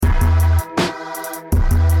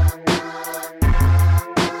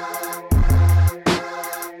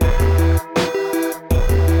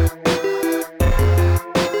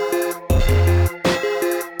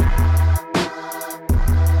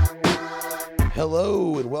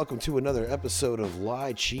Hello, and welcome to another episode of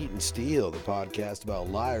Lie, Cheat, and Steal, the podcast about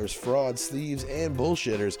liars, frauds, thieves, and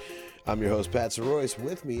bullshitters. I'm your host, Pat Soroyce.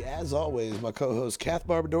 With me, as always, my co-host, Kath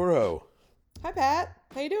Barbadoro. Hi, Pat.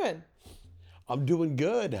 How you doing? I'm doing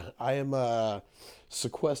good. I am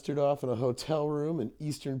sequestered off in a hotel room in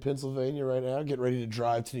eastern Pennsylvania right now, getting ready to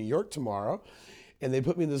drive to New York tomorrow. And they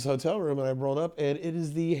put me in this hotel room, and I rolled up, and it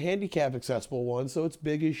is the handicap accessible one, so it's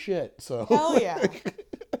big as shit. So Hell yeah.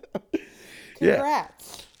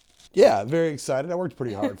 Congrats. Yeah, very excited. I worked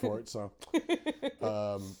pretty hard for it, so.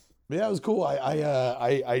 But yeah, it was cool.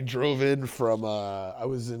 I drove in from, I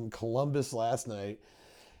was in Columbus last night,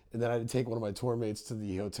 and then I had to take one of my tour mates to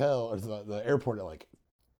the hotel, or to the airport at like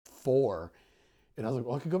 4. And I was like,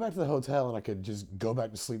 well, I could go back to the hotel and I could just go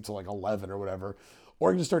back to sleep till like 11 or whatever. Or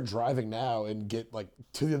I can just start driving now and get like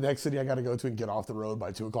to the next city I got to go to and get off the road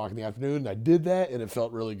by 2 o'clock in the afternoon. And I did that and it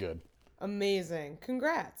felt really good. Amazing.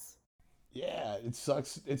 Congrats. Yeah, it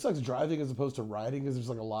sucks. It sucks driving as opposed to riding because there's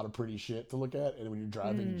like a lot of pretty shit to look at. And when you're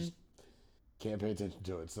driving, you just can't pay attention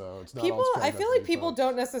to it. So it's not all I feel like people fun.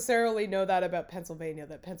 don't necessarily know that about Pennsylvania,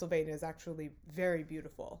 that Pennsylvania is actually very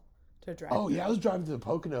beautiful to drive. Oh, yeah. I was driving to the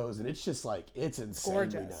Poconos and it's just like, it's insanely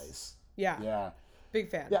gorgeous. nice. Yeah. Yeah. Big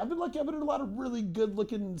fan. Yeah, I've been in a lot of really good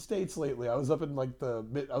looking states lately. I was up in like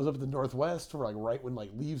I was up in the Northwest for like right when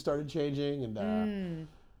like leaves started changing, and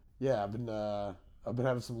yeah, I've been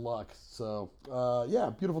having some luck. So yeah,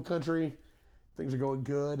 beautiful country. Things are going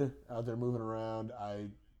good out there, moving around. I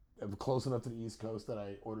am close enough to the East Coast that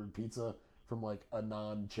I ordered pizza from like a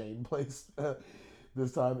non-chain place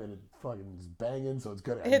this time, and it fucking is banging. So it's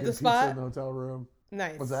good. It hit the spot in the hotel room.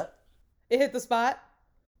 Nice. What's that? It hit the spot.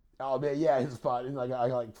 Oh man, yeah, his spot. And I got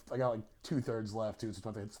like 2/3 left too, so I'm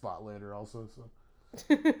about to hit the spot later also. So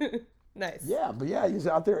Nice. yeah, but yeah, he's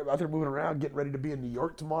out there moving around, getting ready to be in New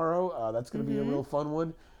York tomorrow. That's gonna be a real fun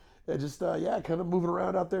one. And just yeah, kind of moving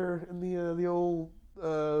around out there in the old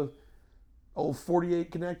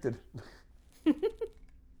 48 connected.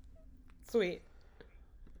 Sweet.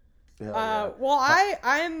 Yeah. Well,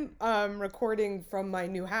 I'm recording from my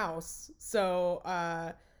new house, so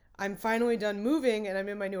I'm finally done moving and I'm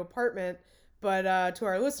in my new apartment. But to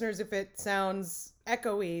our listeners, if it sounds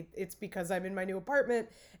echoey, it's because I'm in my new apartment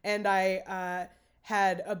and I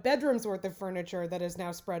had a bedroom's worth of furniture that is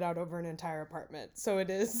now spread out over an entire apartment. So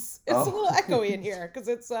it's a little echoey in here because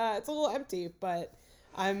it's a little empty, but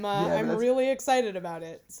I'm really excited about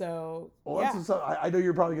it. So well, yeah. I know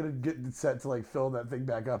you're probably gonna get set to like fill that thing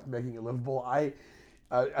back up, making it livable.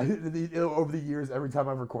 Over the years, every time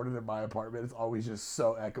I've recorded in my apartment, it's always just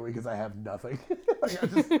so echoey because I have nothing.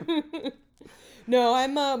 No,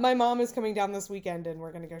 my mom is coming down this weekend and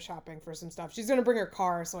we're gonna go shopping for some stuff. She's gonna bring her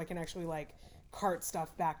car so I can actually like cart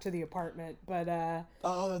stuff back to the apartment. But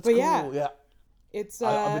oh, that's cool. Yeah.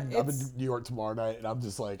 I'm in New York tomorrow night, and I'm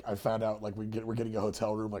just like, I found out like we're getting a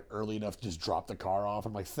hotel room like early enough to just drop the car off.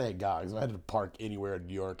 I'm like, thank God, because if I had to park anywhere in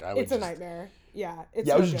New York, it's a nightmare. Yeah,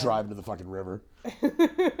 I was just driving to the fucking river.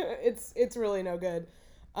 It's really no good.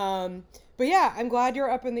 But yeah, I'm glad you're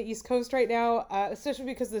up in the East Coast right now, especially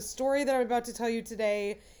because the story that I'm about to tell you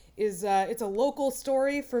today is it's a local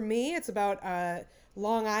story for me. It's about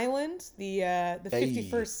Long Island, the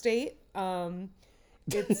 51st state.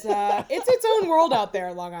 It's its own world out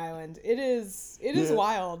there, Long Island. It is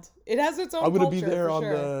wild. It has its own. I'm gonna culture, be there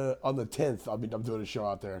for on the 10th. I'm doing a show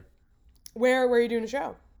out there. Where are you doing a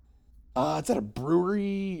show? It's at a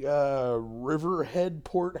brewery, Riverhead,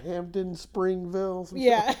 Port Hampton, Springville.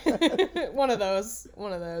 Yeah, one of those.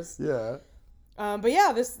 Yeah. But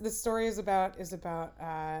yeah, this story is about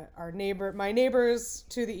my neighbors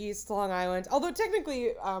to the east, Long Island. Although technically,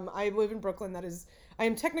 I live in Brooklyn. I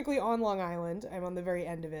am technically on Long Island. I'm on the very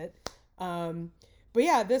end of it. But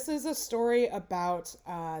yeah, this is a story about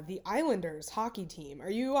the Islanders hockey team.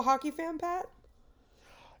 Are you a hockey fan, Pat?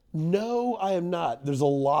 No, I am not. There's a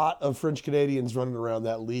lot of French Canadians running around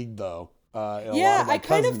that league, though. Yeah, I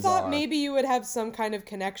kind of thought maybe you would have some kind of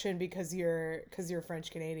connection because you're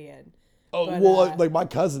French Canadian. Oh, but, well, like my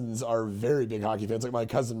cousins are very big hockey fans. Like my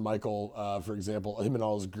cousin Michael, for example, him and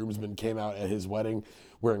all his groomsmen came out at his wedding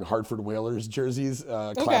wearing Hartford Whalers jerseys,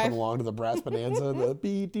 clapping along to the Brass Bonanza, the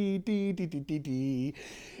B-D-D-D-D-D-D.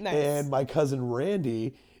 Nice. And my cousin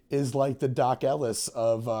Randy is like the Doc Ellis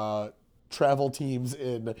of travel teams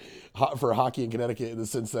for hockey in Connecticut, in the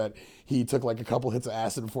sense that he took like a couple hits of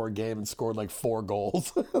acid before a game and scored like 4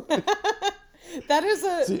 goals. That is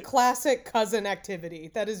a See, classic cousin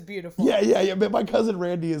activity. That is beautiful. yeah. But my cousin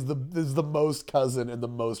Randy is the most cousin and the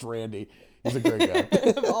most Randy. He's a great guy.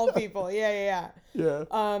 Of all people. Yeah. Yeah.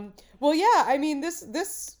 Well, yeah. I mean,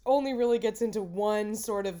 this only really gets into one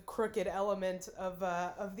sort of crooked element of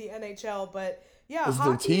the NHL, but yeah, Is their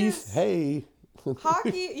hockey teeth? is Hey.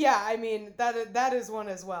 hockey. Yeah, I mean that is one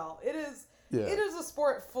as well. It is. Yeah. It is a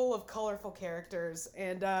sport full of colorful characters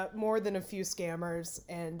and more than a few scammers.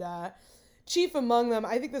 And chief among them,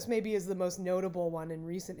 I think this maybe is the most notable one in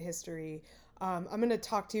recent history. I'm going to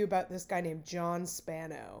talk to you about this guy named John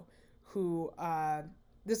Spano, who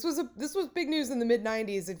this was big news in the mid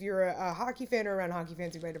 '90s. If you're a hockey fan or around hockey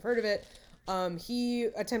fans, you might have heard of it. He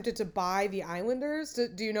attempted to buy the Islanders.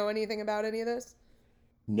 Do you know anything about any of this?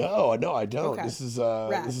 No, I don't. Okay. This is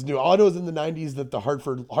Rad. new. All I know is in the '90s that the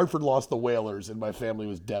Hartford lost the Whalers, and my family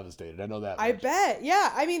was devastated. I know that I much. bet.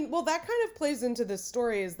 Yeah. I mean, well, that kind of plays into this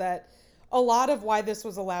story is that a lot of why this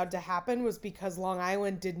was allowed to happen was because Long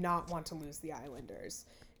Island did not want to lose the Islanders.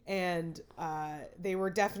 And they were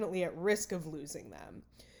definitely at risk of losing them.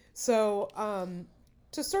 So,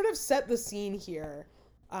 to sort of set the scene here,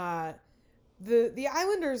 the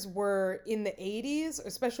Islanders were in the 80s,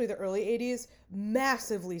 especially the early 80s,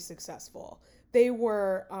 massively successful. They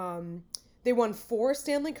won 4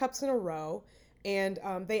 Stanley Cups in a row, and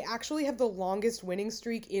they actually have the longest winning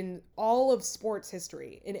streak in all of sports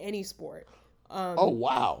history, in any sport. Oh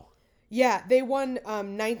wow. Yeah, they won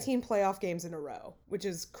 19 playoff games in a row, which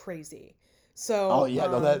is crazy. Oh So, yeah,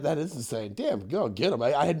 no, that is insane. Damn, go get them.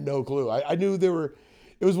 I had no clue. I knew they were.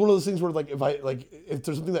 It was one of those things where if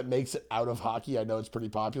there's something that makes it out of hockey, I know it's pretty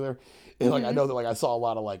popular, and like I know that I saw a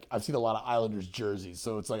lot of I've seen a lot of Islanders jerseys,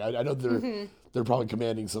 so it's like I know they're probably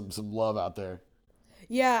commanding some love out there.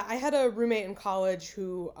 yeah, I had a roommate in college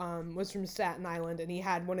who was from Staten Island, and he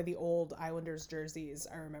had one of the old Islanders jerseys.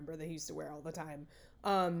 I remember that he used to wear all the time.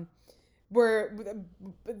 Where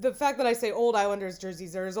the fact that I say old Islanders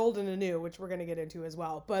jerseys are as old and new, which we're gonna get into as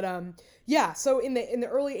well. But yeah, so in the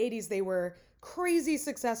early '80s, they were crazy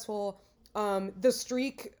successful. The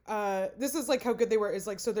streak, this is like how good they were. Is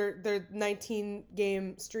like so their 19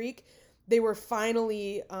 game streak, they were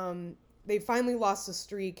finally they finally lost the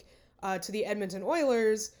streak to the Edmonton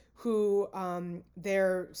Oilers, who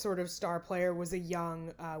their sort of star player was a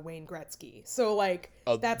young Wayne Gretzky. So like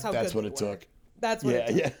Oh, that's how that's good what they it were. took. That's what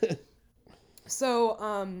it Yeah, took. yeah. So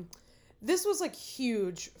this was like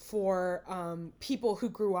huge for people who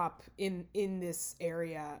grew up in this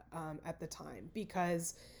area at the time,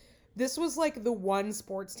 because this was like the one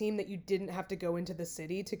sports team that you didn't have to go into the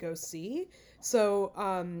city to go see. So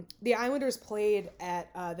the Islanders played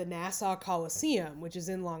at the Nassau Coliseum, which is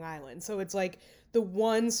in Long Island. So it's like the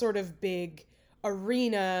one sort of big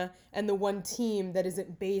arena and the one team that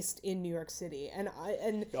isn't based in New York City. And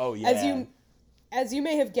Oh as yeah. you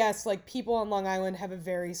may have guessed, like people on Long Island have a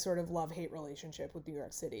very sort of love-hate relationship with New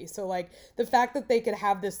York City. So like the fact that they could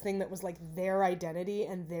have this thing that was like their identity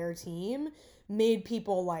and their team made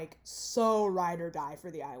people like so ride or die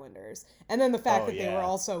for the Islanders. And then the fact Oh that they were yeah.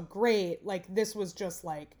 also great, like this was just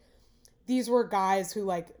like these were guys who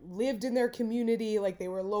like lived in their community, like they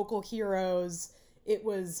were local heroes. It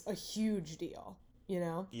was a huge deal, you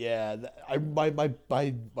know? Yeah, my town.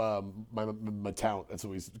 That's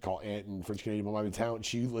what we call aunt in French Canadian. But my town,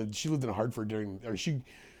 she lived in Hartford she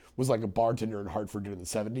was like a bartender in Hartford during the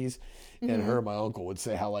 '70s, and her and my uncle would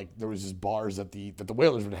say how like there was just bars that the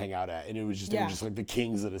Whalers would hang out at, and it was just they Yeah. were just like the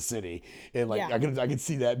kings of the city, and like Yeah. I could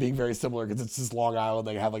see that being very similar because it's just Long Island.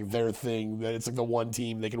 They have like their thing that it's like the one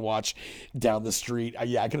team they can watch down the street.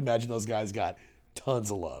 Yeah, I can imagine those guys got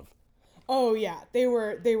tons of love. Oh yeah, they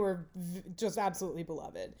were just absolutely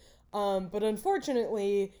beloved. But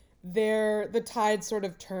unfortunately, the tide sort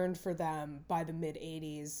of turned for them by the mid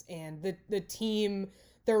 '80s, and the team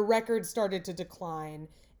their record started to decline,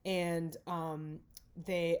 and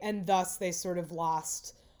thus they sort of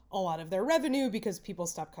lost a lot of their revenue because people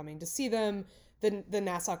stopped coming to see them. The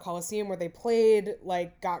Nassau Coliseum where they played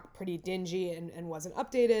like got pretty dingy and wasn't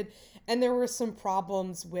updated, and there were some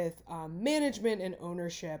problems with management and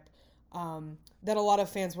ownership that a lot of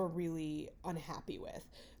fans were really unhappy with.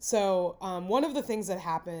 So one of the things that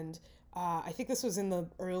happened, I think this was in the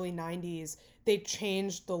early '90s, they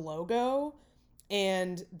changed the logo,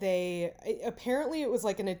 and apparently it was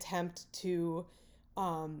like an attempt to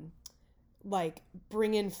like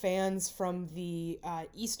bring in fans from the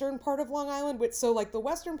eastern part of Long Island. So like the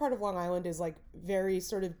western part of Long Island is like very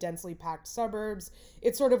sort of densely packed suburbs.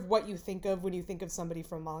 It's sort of what you think of when you think of somebody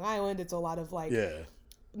from Long Island. It's a lot of like Yeah.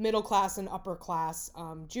 middle class and upper class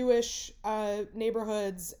Jewish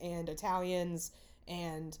neighborhoods and Italians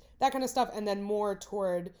and that kind of stuff, and then more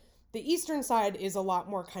toward The eastern side is a lot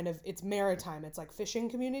more kind of, it's maritime. It's like fishing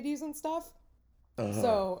communities and stuff.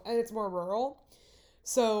 So, and it's more rural.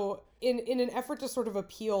 So in an effort to sort of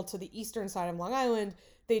appeal to the eastern side of Long Island,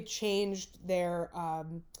 they changed their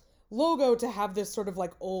logo to have this sort of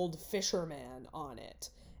like old fisherman on it.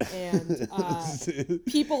 And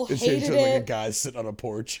people hated it. Like a guy sitting on a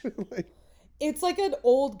porch. Like, it's like an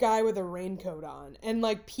old guy with a raincoat on. And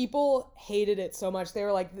like people hated it so much. They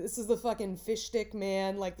were like, this is the fucking fish stick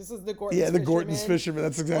man. Like this is the Gorton's fisherman. Yeah, the Gorton's fisherman.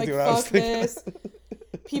 That's exactly like, what I was thinking. This.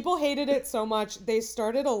 People hated it so much, they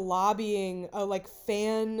started a like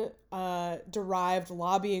fan derived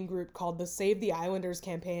lobbying group called the Save the Islanders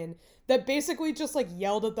campaign that basically just like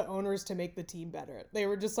yelled at the owners to make the team better. They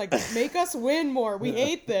were just like, make us win more. We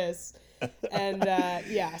hate this. And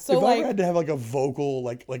yeah, so if like, I ever had to have like a vocal,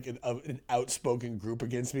 like an outspoken group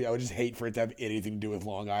against me, I would just hate for it to have anything to do with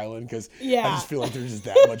Long Island because I just feel like they're just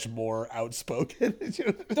that much more outspoken.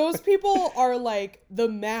 Those people are like the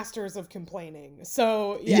masters of complaining.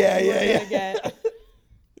 So yeah.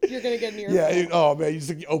 You're gonna get near. Yeah. Oh man, you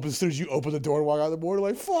just like, as soon as you open the door and walk out the morning,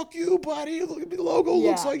 like fuck you, buddy. Look at me, the logo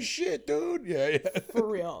looks like shit, dude. Yeah. For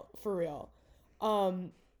real.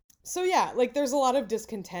 So yeah, like there's a lot of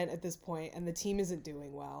discontent at this point, and the team isn't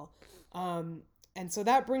doing well. And so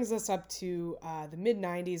that brings us up to the mid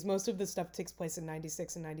 90s. Most of the stuff takes place in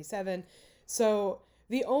 96 and 97. So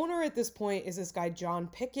the owner at this point is this guy, John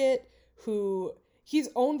Pickett, who he's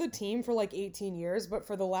owned the team for like 18 years, but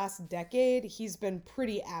for the last decade, he's been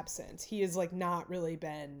pretty absent. He has like not really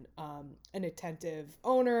been an attentive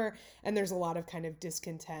owner, and there's a lot of kind of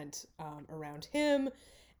discontent around him.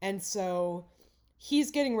 And so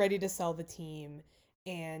he's getting ready to sell the team,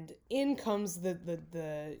 and in comes the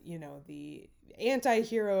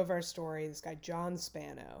anti-hero of our story, this guy John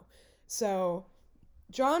Spano. So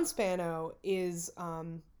John Spano is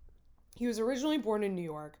he was originally born in New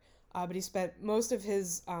York, but he spent most of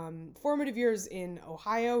his formative years in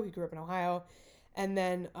Ohio. He grew up in Ohio, and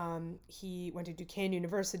then he went to Duquesne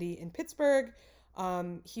University in Pittsburgh.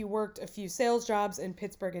 He worked a few sales jobs in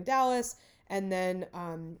Pittsburgh and Dallas, and then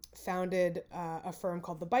founded a firm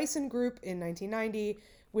called the Bison Group in 1990,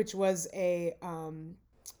 which was a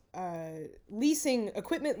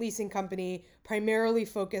equipment leasing company primarily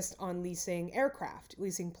focused on leasing aircraft,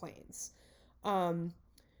 leasing planes.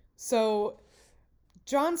 So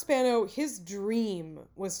John Spano, his dream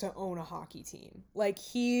was to own a hockey team. Like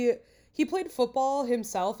he played football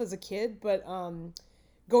himself as a kid, but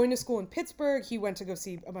going to school in Pittsburgh, he went to go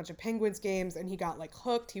see a bunch of Penguins games, and he got like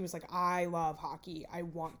hooked. He was like, I love hockey. I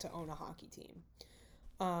want to own a hockey team.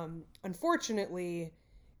 Unfortunately,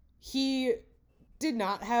 he did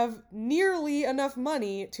not have nearly enough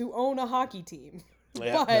money to own a hockey team.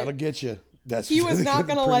 Yeah, but that'll get you. He was not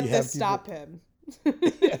going to let this stop him.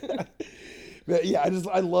 Yeah,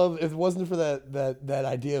 I love, if it wasn't for that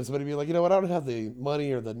idea of somebody being like, you know what, I don't have the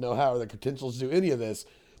money or the know-how or the credentials to do any of this,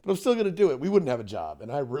 but I'm still going to do it. We wouldn't have a job.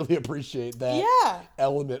 And I really appreciate that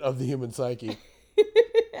element of the human psyche.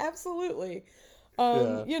 Absolutely.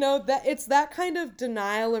 You know, that it's that kind of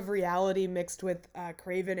denial of reality mixed with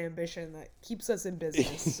craven ambition that keeps us in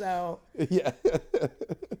business. So yeah.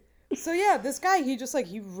 So yeah, this guy,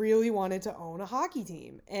 he really wanted to own a hockey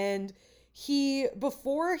team. And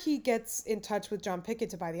before he gets in touch with John Pickett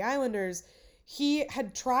to buy the Islanders, he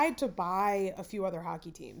had tried to buy a few other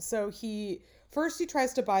hockey teams. So he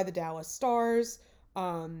tries to buy the Dallas Stars,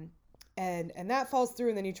 and that falls through.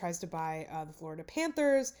 And then he tries to buy the Florida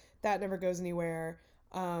Panthers. That never goes anywhere.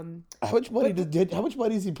 How much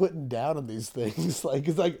money is he putting down on these things? Like,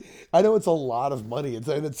 it's like, I know it's a lot of money.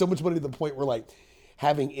 It's so much money to the point where like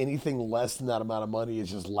having anything less than that amount of money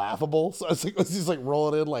is just laughable. So it's just like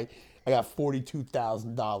rolling in like, I got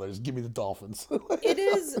 $42,000. Give me the Dolphins.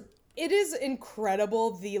 It is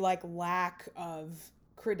incredible the like lack of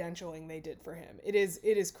credentialing they did for him. It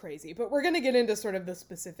is crazy. But we're gonna get into sort of the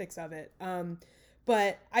specifics of it.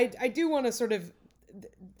 But I do want to sort of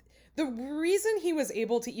the reason he was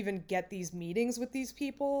able to even get these meetings with these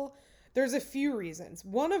people. There's a few reasons.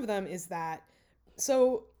 One of them is that,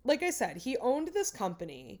 so like I said, he owned this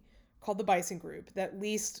company called the Bison Group that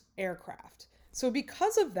leased aircraft. So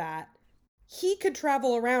because of that, he could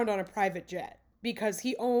travel around on a private jet because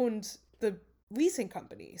he owned the leasing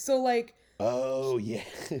company. So like, oh yeah,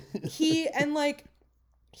 he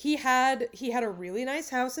had a really nice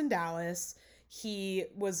house in Dallas. He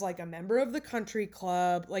was like a member of the country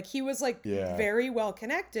club. Like he was like very well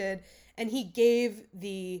connected, and he gave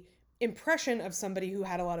the impression of somebody who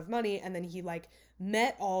had a lot of money. And then he like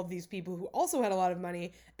met all of these people who also had a lot of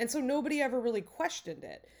money. And so nobody ever really questioned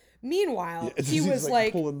it. Meanwhile, he was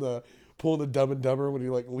like pulling the Dumb and Dumber when he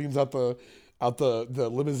like leans out the out the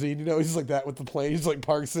limousine, he's like that with the plane. He's like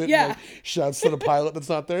parks it Yeah. and like shouts to the pilot that's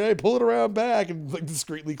not there, hey, pull it around back, and like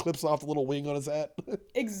discreetly clips off the little wing on his hat.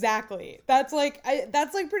 Exactly. That's like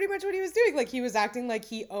pretty much what he was doing. Like he was acting like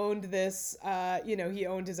he owned this, he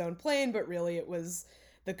owned his own plane, but really it was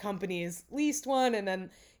the company's leased one. And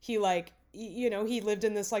then he like, he lived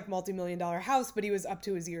in this like multi-million-dollar house, but he was up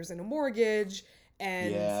to his ears in a mortgage.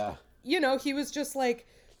 And, he was just like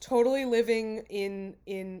totally living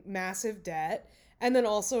in massive debt. And then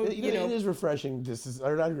also, it is refreshing.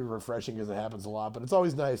 Or not even refreshing because it happens a lot, but it's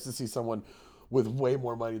always nice to see someone with way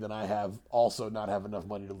more money than I have also not have enough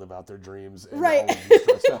money to live out their dreams. And right. always be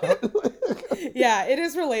stressed out. Yeah, it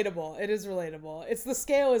is relatable. It's the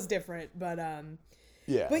scale is different, but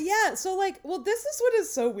yeah. But yeah, so like, well, this is what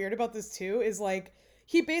is so weird about this too, is like,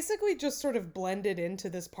 he basically just sort of blended into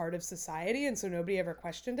this part of society, and so nobody ever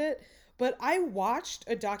questioned it. But I watched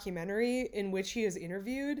a documentary in which he is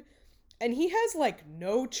interviewed, and he has like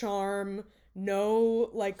no charm, no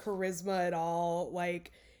like charisma at all.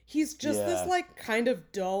 Like, he's just this like kind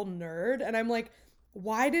of dull nerd, and I'm like,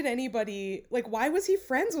 why was he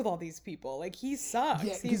friends with all these people? Like, he sucks.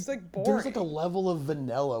 Yeah, he's like boring. There's like a level of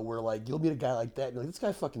vanilla where like you'll meet a guy like that and you're like, this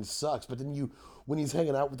guy fucking sucks. But then when he's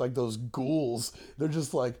hanging out with like those ghouls, they're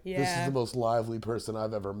just like, this is the most lively person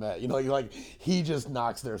I've ever met. Like he just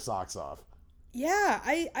knocks their socks off. Yeah,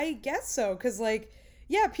 I guess so. Cause like,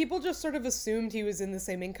 yeah, people just sort of assumed he was in the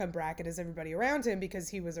same income bracket as everybody around him because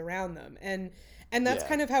he was around them. And that's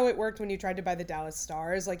kind of how it worked when you tried to buy the Dallas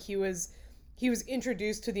Stars. Like he was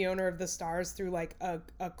introduced to the owner of the Stars through like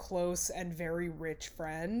a close and very rich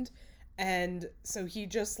friend. And so he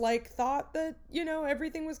just like thought that,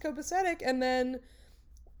 everything was copacetic. And then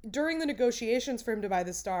during the negotiations for him to buy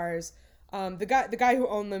the Stars, the guy who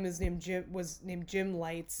owned them was named Jim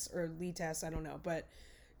Lights or Lites, I don't know. But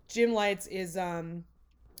Jim Lights is,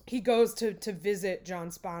 he goes to visit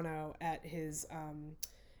John Spano at his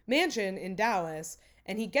mansion in Dallas.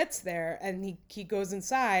 And he gets there and he goes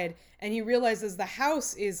inside and he realizes the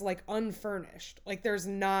house is like unfurnished. Like there's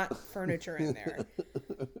not furniture in there,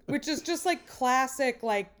 which is just like classic,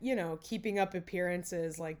 like, keeping up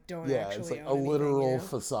appearances, like don't actually it's like own a anything, literal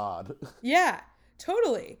facade. Yeah,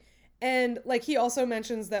 totally. And like, he also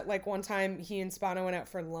mentions that like one time he and Spano went out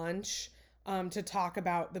for lunch to talk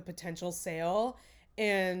about the potential sale.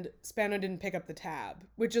 And Spano didn't pick up the tab,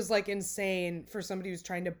 which is like insane for somebody who's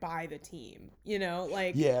trying to buy the team,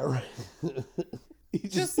 like. Yeah, right. he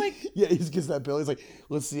just like. Yeah, he just gets that bill. He's like,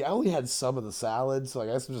 let's see, I only had some of the salad, so I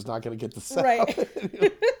guess I'm just not going to get the salad.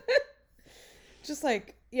 Right. Just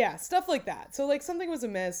like, yeah, stuff like that. So like something was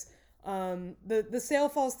amiss. The sale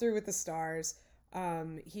falls through with the Stars.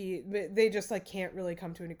 They just like can't really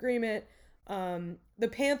come to an agreement. The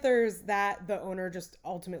Panthers, that the owner just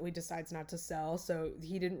ultimately decides not to sell, so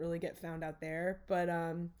he didn't really get found out there. But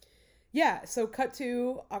so cut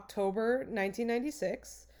to October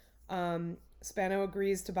 1996. Spano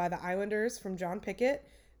agrees to buy the Islanders from John Pickett.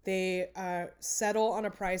 They settle on a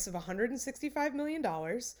price of $165 million.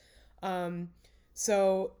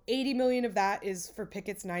 So $80 million of that is for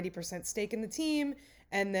Pickett's 90% stake in the team,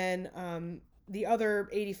 and then the other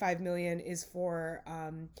 $85 million is for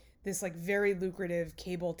this like very lucrative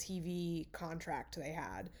cable TV contract they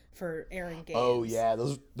had for airing games. Oh yeah,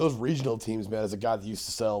 those regional teams, man. As a guy that used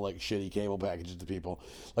to sell like shitty cable packages to people,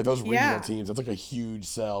 like those regional teams, that's like a huge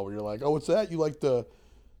sell where you're like, oh, what's that? You like the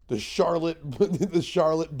Charlotte the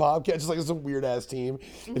Charlotte Bobcats, just like some weird ass team,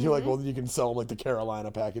 and you're like, well, you can sell them like the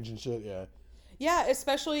Carolina package and shit. Yeah. Yeah,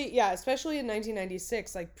 especially in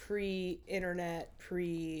 1996, like pre-internet,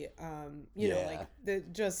 like the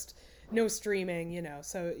just. No streaming,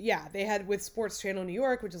 So yeah, they had with Sports Channel New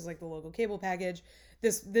York, which is like the local cable package.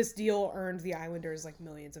 This deal earned the Islanders like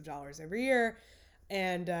millions of dollars every year,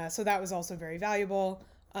 and so that was also very valuable.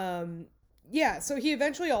 So he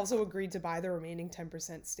eventually also agreed to buy the remaining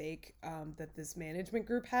 10% stake that this management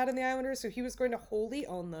group had in the Islanders. So he was going to wholly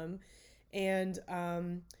own them, and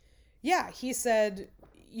he said,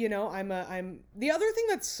 I'm. The other thing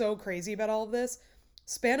that's so crazy about all of this.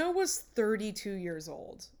 Spano was 32 years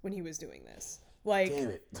old when he was doing this. Like, damn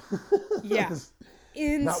it. Yeah.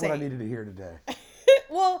 Insane. Not what I needed to hear today.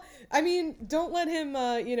 Well, I mean, don't let him,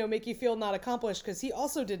 make you feel not accomplished, because he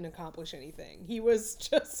also didn't accomplish anything. He was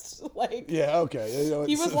just like... Yeah, okay.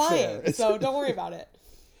 He was lying, so don't worry about it.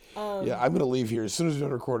 I'm going to leave here. As soon as we're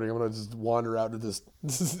done recording, I'm going to just wander out into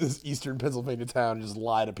this eastern Pennsylvania town and just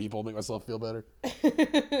lie to people, make myself feel better.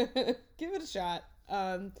 Give it a shot.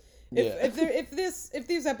 If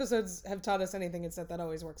these episodes have taught us anything, it's that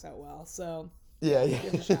always works out well. So yeah.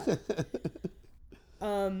 Give it a shot.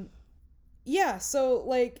 yeah, so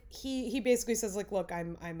like he basically says like, look,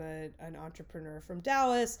 an entrepreneur from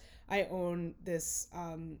Dallas. I own this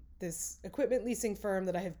equipment leasing firm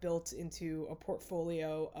that I have built into a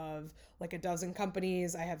portfolio of like a dozen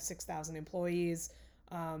companies. I have 6,000 employees.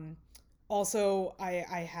 Um, Also,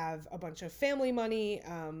 I have a bunch of family money.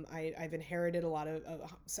 I've inherited a lot of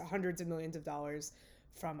hundreds of millions of dollars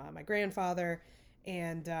from my grandfather.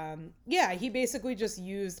 And yeah, he basically just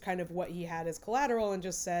used kind of what he had as collateral and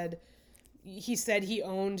just said, he said he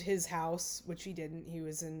owned his house, which he didn't.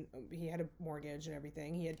 He had a mortgage and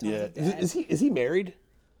everything. He had tons Yeah. of debt. Is he married?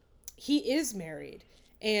 He is married.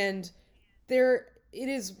 And there it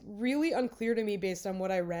is really unclear to me based on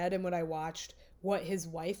what I read and what I watched what his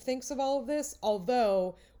wife thinks of all of this,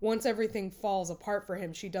 although once everything falls apart for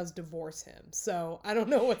him she does divorce him, so I don't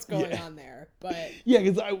know what's going on there, but Yeah,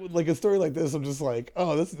 because I would like a story like this. I'm just like,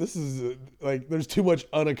 oh, this is like there's too much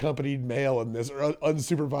unaccompanied mail in this or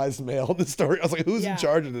unsupervised mail in this story. I was like, who's in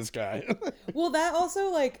charge of this guy? well, that also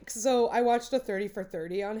like so I watched a 30 for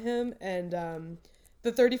 30 on him, and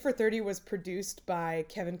the 30 for 30 was produced by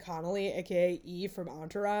Kevin Connolly, aka E from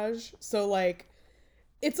Entourage, so like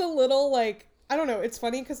it's a little like I don't know. It's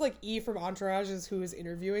funny because like E from Entourage is who is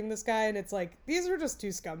interviewing this guy, and it's like these are just two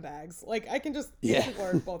scumbags. Like I can just these people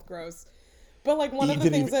are both gross. But like one of the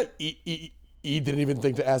things that E didn't even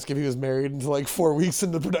think to ask if he was married until like 4 weeks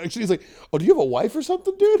into production. He's like, "Oh, do you have a wife or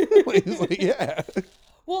something, dude?" He's like, "Yeah."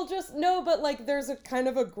 well, just no, but like there's a kind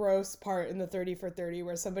of a gross part in the 30 for 30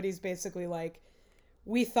 where somebody's basically like,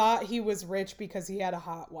 we thought he was rich because he had a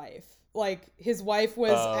hot wife. Like his wife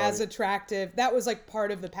was as attractive. That was like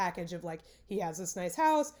part of the package of like he has this nice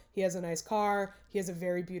house, he has a nice car, he has a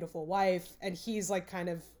very beautiful wife, and he's like kind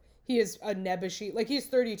of he is a nebbishy. Like he's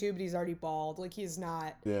 32 but he's already bald. Like he's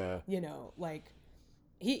not like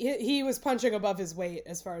he was punching above his weight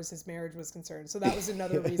as far as his marriage was concerned. So that was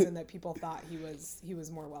another reason that people thought he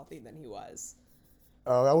was more wealthy than he was.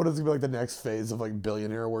 Oh, I want it to be like the next phase of like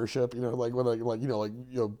billionaire worship. Like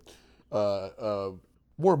when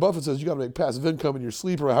Warren Buffett says you got to make passive income in your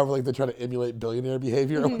sleep, or however like they try to emulate billionaire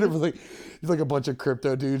behavior or whatever. Like it's like a bunch of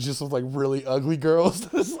crypto dudes just with like really ugly girls.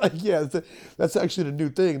 It's like that's actually the new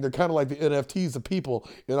thing. They're kind of like the NFTs of people,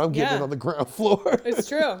 and I'm getting it on the ground floor. It's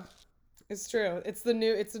true. It's true. It's the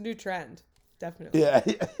new trend. Definitely. Yeah,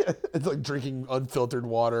 it's like drinking unfiltered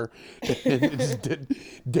water and just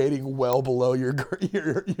dating well below your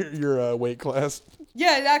weight class.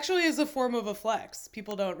 Yeah, it actually is a form of a flex.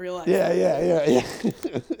 People don't realize. Yeah.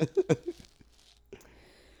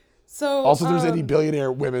 So also, if there's any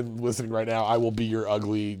billionaire women listening right now, I will be your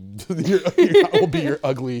ugly. I will be your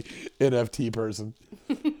ugly NFT person.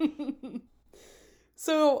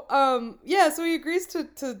 So so he agrees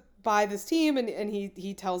to buy this team, and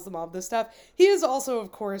he tells them all this stuff. He is also,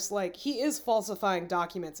 of course, like he is falsifying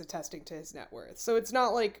documents attesting to his net worth. So it's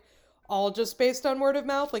not like all just based on word of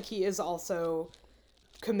mouth. Like he is also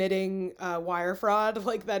committing wire fraud.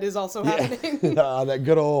 Like that is also happening. That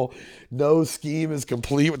good old no scheme is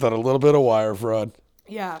complete without a little bit of wire fraud.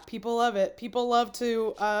 Yeah, people love it. People love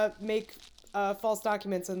to make false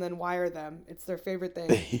documents and then wire them. It's their favorite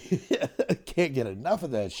thing. Can't get enough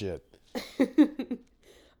of that shit.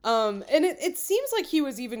 And it seems like he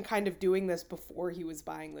was even kind of doing this before he was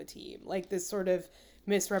buying the team, like this sort of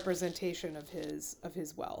misrepresentation of his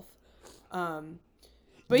wealth.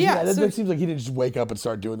 But that seems like he didn't just wake up and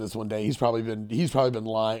start doing this one day. He's probably been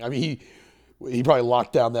lying. I mean, he probably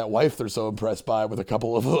locked down that wife they're so impressed by with a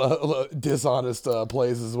couple of dishonest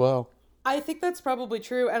plays as well. I think that's probably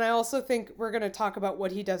true, and I also think we're going to talk about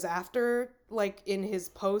what he does after, like in his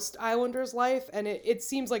post-Islanders life, and it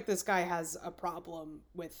seems like this guy has a problem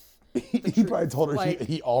with he probably told her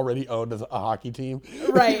he already owned a hockey team.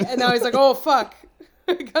 Right, and now he's like, oh, fuck.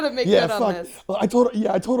 I gotta make good on this. Well, I told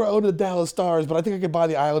her I owned the Dallas Stars, but I think I could buy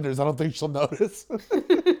the Islanders. I don't think she'll notice.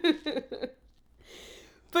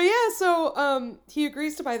 But yeah, so he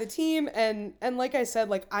agrees to buy the team, and like I said,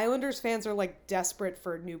 like Islanders fans are like desperate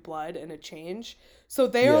for new blood and a change. So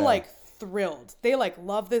they are like thrilled. They like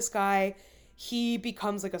love this guy. He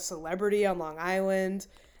becomes like a celebrity on Long Island.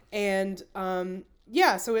 And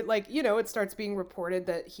so it like, it starts being reported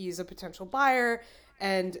that he's a potential buyer.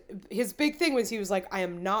 And his big thing was he was like, I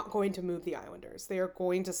am not going to move the Islanders. They are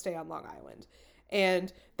going to stay on Long Island.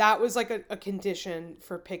 And that was like a condition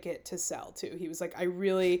for Pickett to sell too. He was like,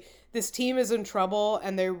 this team is in trouble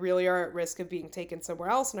and they really are at risk of being taken somewhere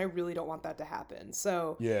else. And I really don't want that to happen.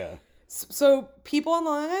 So, so people on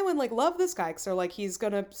Long Island like love this guy because they're like, he's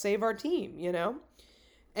going to save our team,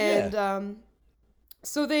 And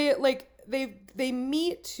so they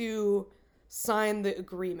meet to sign the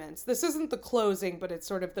agreements. This isn't the closing, but it's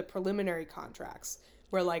sort of the preliminary contracts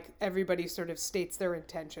where like everybody sort of states their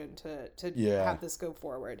intention to Yeah. have this go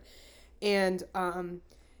forward. And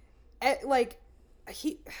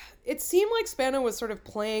it seemed like Spano was sort of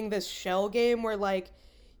playing this shell game where like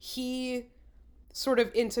he sort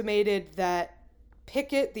of intimated that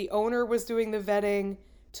Pickett, the owner, was doing the vetting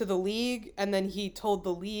to the league, and then he told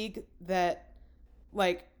the league that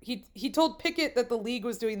like he told Pickett that the league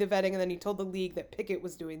was doing the vetting, and then he told the league that Pickett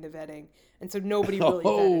was doing the vetting, and so nobody really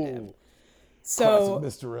vetted him. So Classic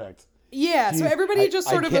misdirect. yeah, so Jeez, everybody just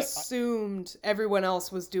sort of can't- assumed everyone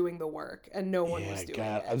else was doing the work, and no one was doing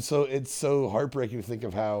God, it. it's so heartbreaking to think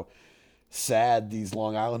of how sad these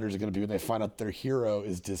Long Islanders are going to be when they find out their hero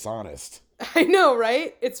is dishonest. I know,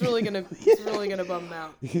 right? It's really gonna bum them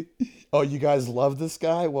out. Oh, you guys love this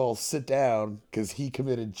guy? Well, sit down because he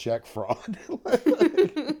committed check fraud.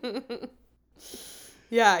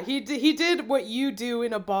 Yeah, he did what you do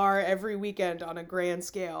in a bar every weekend on a grand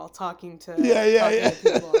scale, talking to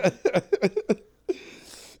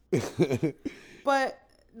people. But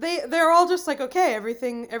they're all just like, okay,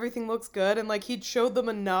 everything looks good, and like he'd showed them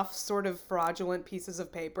enough sort of fraudulent pieces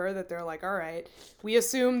of paper that they're like, all right, we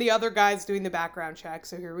assume the other guy's doing the background check,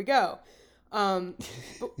 so here we go. You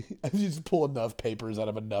just pull enough papers out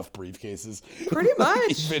of enough briefcases. Pretty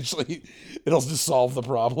much. Eventually, it'll just solve the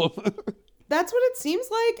problem. That's what it seems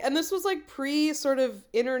like. And this was like pre sort of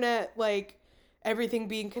internet, like everything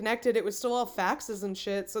being connected. It was still all faxes and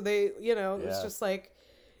shit. So they, it's just like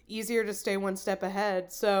easier to stay one step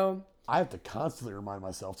ahead. So I have to constantly remind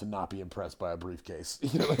myself to not be impressed by a briefcase.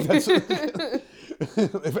 That's,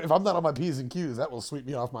 if I'm not on my P's and Q's, that will sweep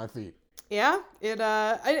me off my feet. Yeah. These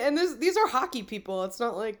are hockey people. It's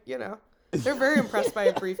not like, they're very impressed by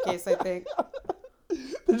a briefcase, I think.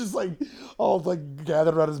 They're just like all like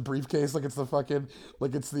gathered around his briefcase like it's the fucking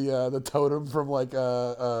like it's the totem from like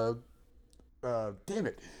damn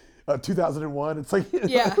it 2001. It's like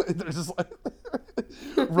yeah. They're just like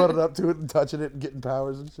running up to it and touching it and getting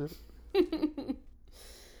powers and shit.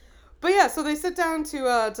 But yeah, so they sit down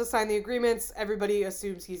to sign the agreements. Everybody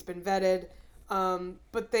assumes he's been vetted.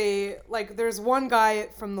 But they like there's one guy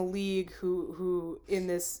from the league who in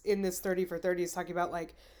this 30 for 30 is talking about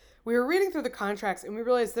like, we were reading through the contracts and we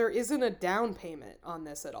realized there isn't a down payment on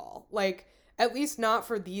this at all. Like, at least not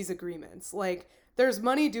for these agreements. Like, there's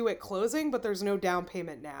money due at closing, but there's no down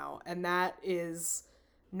payment now. And that is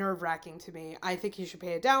nerve-wracking to me. I think he should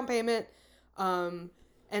pay a down payment. And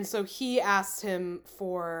so he asked him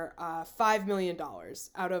for $5 million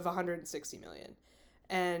out of $160 million.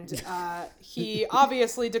 And he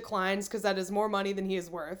obviously declines because that is more money than he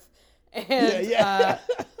is worth. And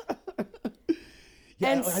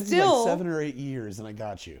and I still, like 7 or 8 years, and I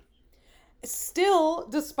got you. Still,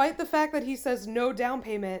 despite the fact that he says no down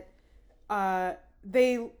payment,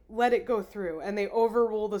 they let it go through, and they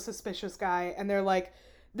overrule the suspicious guy, and they're like,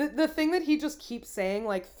 the thing that he just keeps saying,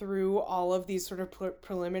 like, through all of these sort of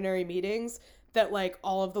preliminary meetings, that, like,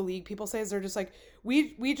 all of the league people say is they're just like,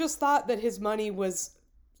 we just thought that his money was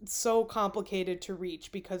so complicated to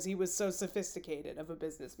reach because he was so sophisticated of a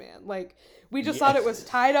businessman. Like, we just thought it was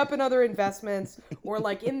tied up in other investments or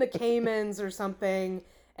like in the Caymans or something,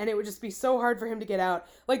 and it would just be so hard for him to get out.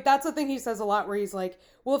 Like, that's the thing he says a lot, where he's like,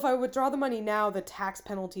 well, if I withdraw the money now, the tax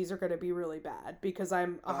penalties are going to be really bad because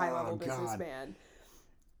I'm a high-level businessman.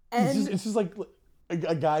 And it's just like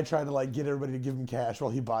a guy trying to like get everybody to give him cash while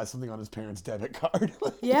he buys something on his parents' debit card.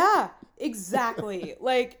 yeah, exactly.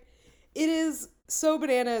 Like, it is so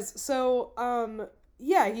bananas. So,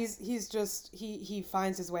 he's just, he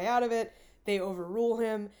finds his way out of it. They overrule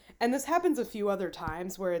him. And this happens a few other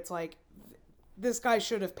times where it's like, this guy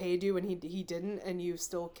should have paid you and he didn't, and you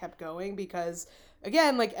still kept going because,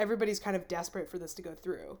 again, like, everybody's kind of desperate for this to go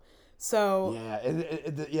through. So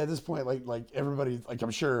at this point, like everybody, like,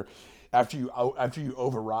 I'm sure after you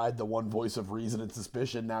override the one voice of reason and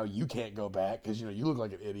suspicion, now you can't go back because you look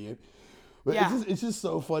like an idiot. But it's just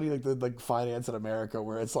so funny, like the finance in America,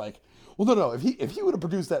 where it's like, well, no, if he would have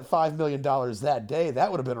produced that $5 million that day,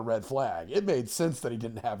 that would have been a red flag. It made sense that he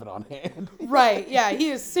didn't have it on hand. Right? Yeah, he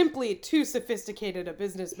is simply too sophisticated a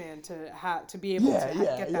businessman to be able to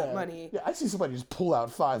get that money. Yeah, I see somebody just pull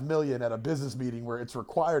out $5 million at a business meeting where it's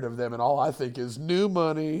required of them, and all I think is new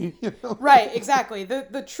money. Right? Exactly.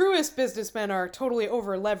 The truest businessmen are totally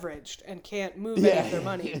over leveraged and can't move any of their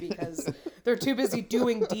money because they're too busy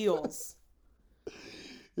doing deals.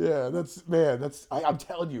 Yeah, I'm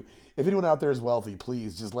telling you, if anyone out there is wealthy,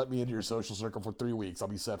 please just let me into your social circle for 3 weeks. I'll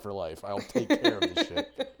be set for life. I'll take care of this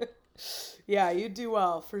shit. Yeah, you do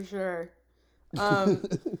well, for sure. But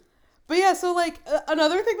yeah, so like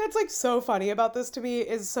another thing that's like so funny about this to me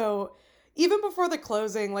is, so even before the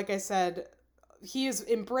closing, like I said, he is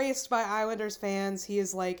embraced by Islanders fans. He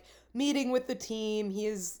is like meeting with the team. He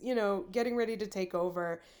is, getting ready to take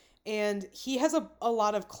over. And he has a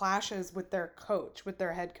lot of clashes with their coach, with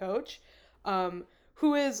their head coach,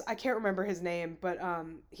 who is, I can't remember his name, but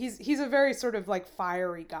he's a very sort of like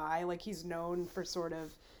fiery guy. Like he's known for sort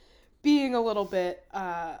of being a little bit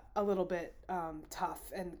tough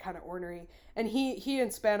and kind of ornery. And he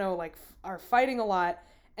and Spano like are fighting a lot.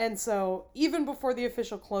 And so even before the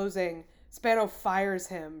official closing, Spano fires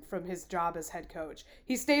him from his job as head coach.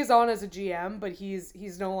 He stays on as a GM, but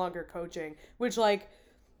he's no longer coaching, which like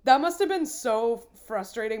that must have been so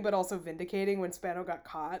frustrating but also vindicating when Spano got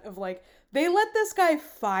caught of like, they let this guy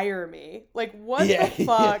fire me. Like what the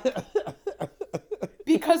fuck?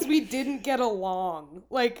 Because we didn't get along.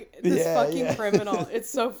 Like this fucking criminal. It's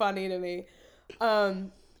so funny to me.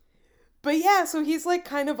 But yeah, so he's like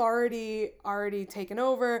kind of already taken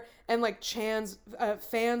over, and like fans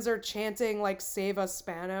are chanting like "Save us,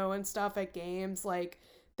 Spano" and stuff at games. Like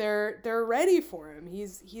they're ready for him.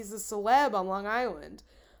 He's a celeb on Long Island.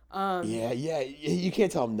 You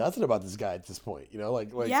can't tell him nothing about this guy at this point.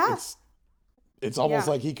 Yeah. It's almost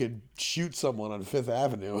like he could shoot someone on Fifth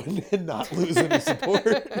Avenue and not lose any support.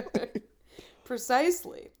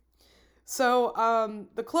 Precisely. So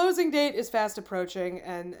the closing date is fast approaching,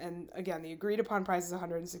 and again, the agreed upon price is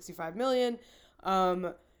 $165 million.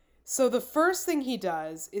 So the first thing he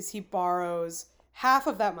does is he borrows half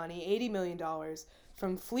of that money, $80 million,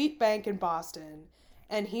 from Fleet Bank in Boston.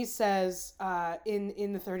 And he says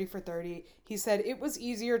in the 30 for 30, he said, it was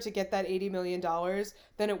easier to get that $80 million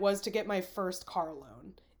than it was to get my first car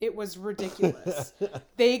loan. It was ridiculous.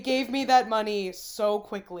 They gave me that money so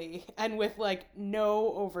quickly and with like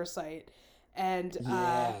no oversight. And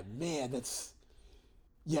that's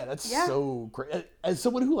so great. As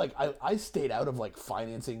someone who like I stayed out of like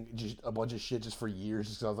financing just a bunch of shit just for years,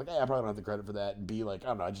 just because I was like, hey, I probably don't have the credit for that, and be like, I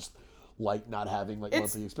don't know, I just like not having like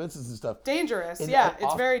monthly expenses and stuff. Dangerous.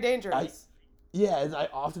 It's very dangerous. And I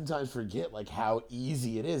oftentimes forget like how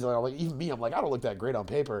easy it is. Like even me, I'm like, I don't look that great on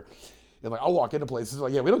paper. And like I'll walk into places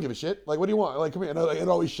like, yeah, we don't give a shit. Like, what do you want? Like, come here. And it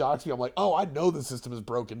always shocks me. I'm like, oh, I know the system is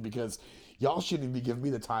broken because y'all shouldn't even be giving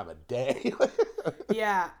me the time of day.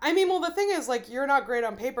 Yeah. I mean, well, the thing is, like, you're not great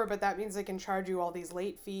on paper, but that means they can charge you all these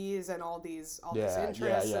late fees and all these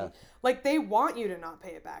interest. Yeah. And, like, they want you to not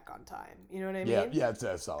pay it back on time. You know what I mean? Yeah, it's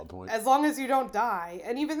a solid point. As long as you don't die.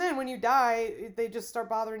 And even then, when you die, they just start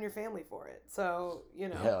bothering your family for it. So,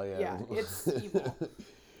 Hell yeah. Yeah, it's evil.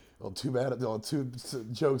 Well, too bad. Two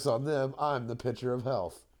jokes on them. I'm the pitcher of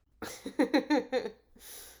health.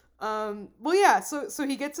 Well, yeah. So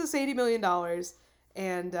he gets this $80 million,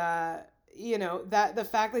 and that the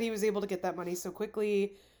fact that he was able to get that money so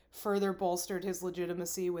quickly further bolstered his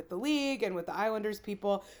legitimacy with the league and with the Islanders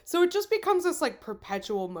people. So it just becomes this like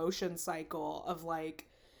perpetual motion cycle of like,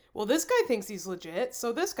 well, this guy thinks he's legit,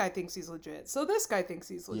 so this guy thinks he's legit, so this guy thinks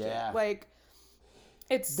he's legit. Yeah. Like.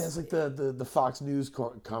 That's like the Fox News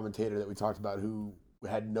commentator that we talked about who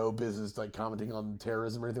had no business like commenting on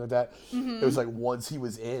terrorism or anything like that. Mm-hmm. It was like once he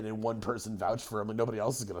was in and one person vouched for him and nobody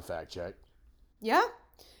else is going to fact check.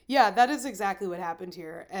 Yeah, that is exactly what happened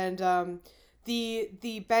here. And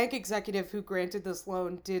the bank executive who granted this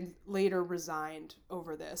loan did later resign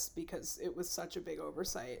over this because it was such a big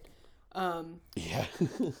oversight. Yeah.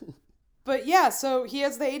 But yeah, so he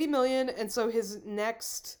has the $80 million, and so his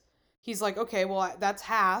next. He's like, okay, well, that's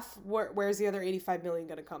half. Where's the other $85 million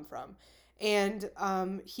going to come from? And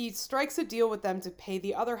he strikes a deal with them to pay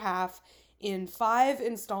the other half in 5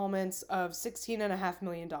 installments of $16.5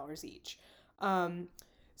 million each.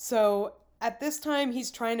 So at this time, he's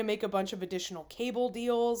trying to make a bunch of additional cable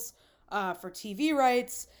deals for TV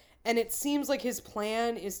rights. And it seems like his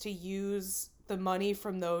plan is to use the money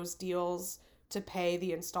from those deals to pay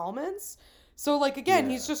the installments. So, like, again,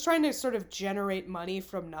 he's just trying to sort of generate money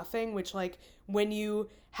from nothing, which, like, when you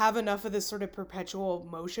have enough of this sort of perpetual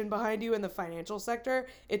motion behind you in the financial sector,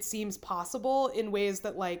 it seems possible in ways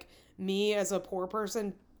that, like, me as a poor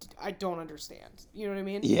person, I don't understand. You know what I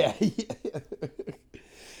mean? Yeah.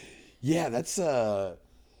 Yeah, that's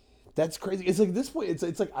crazy. It's like at this point,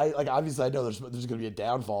 it's like obviously I know there's going to be a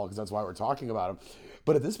downfall because that's why we're talking about him.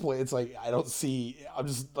 But at this point, it's like, I'm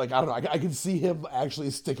just like, I don't know. I can see him actually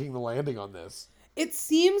sticking the landing on this. It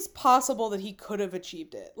seems possible that he could have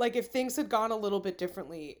achieved it. Like, if things had gone a little bit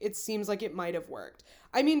differently, it seems like it might have worked.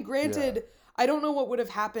 I mean, granted, I don't know what would have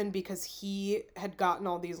happened because he had gotten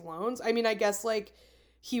all these loans. I mean, I guess, like,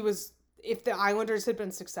 if the Islanders had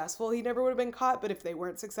been successful, he never would have been caught. But if they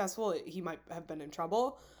weren't successful, he might have been in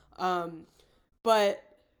trouble. But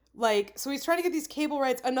like, so he's trying to get these cable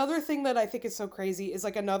rights. Another thing that I think is so crazy is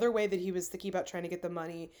like another way that he was thinking about trying to get the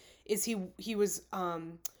money is he was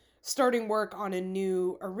starting work on a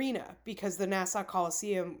new arena because the Nassau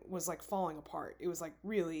Coliseum was like falling apart. It was like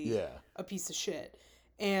really a piece of shit.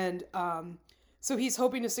 And so he's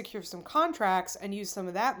hoping to secure some contracts and use some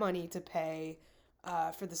of that money to pay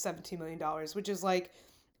for the $17 million, which is like,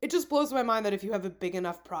 it just blows my mind that if you have a big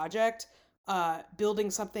enough project,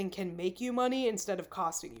 building something can make you money instead of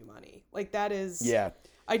costing you money. Like that is,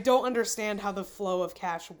 I don't understand how the flow of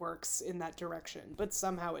cash works in that direction, but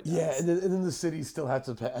somehow it does. Yeah, and then the city still has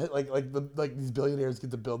to pay, like these billionaires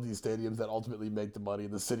get to build these stadiums that ultimately make the money,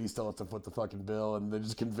 and the city still has to foot the fucking bill, and they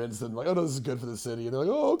just convince them like, oh no, this is good for the city, and they're like,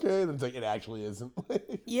 oh okay, and then it's like it actually isn't.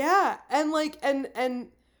 Yeah, and like and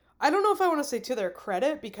I don't know if I want to say to their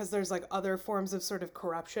credit because there's like other forms of sort of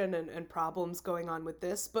corruption and problems going on with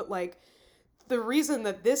this, but like the reason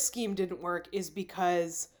that this scheme didn't work is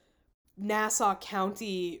because Nassau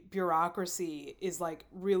County bureaucracy is like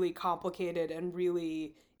really complicated and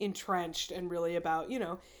really entrenched and really about, you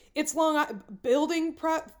know, it's building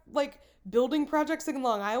projects in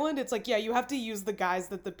Long Island. It's like, yeah, you have to use the guys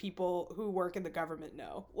that the people who work in the government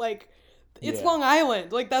know. Like it's Long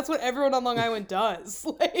Island. Like that's what everyone on Long Island does.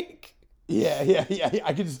 Like yeah.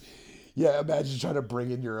 I could just imagine trying to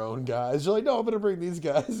bring in your own guys. You're like, no, I'm gonna bring these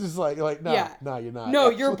guys. It's like, nah, you're not. No,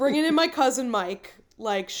 you're bringing in my cousin Mike.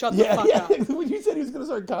 Like, shut the fuck up. When you said he was going to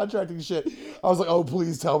start contracting shit, I was like, oh,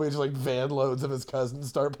 please tell me. Just like van loads of his cousins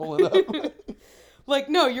start pulling up. Like,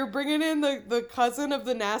 no, you're bringing in the cousin of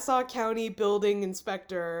the Nassau County building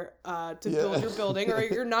inspector to build your building, or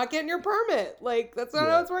you're not getting your permit. Like, that's not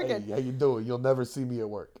how it's working. Hey, how you doing? You'll never see me at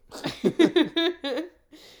work.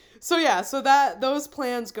 So those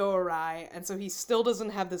plans go awry, and so he still doesn't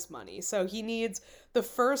have this money. So he needs, the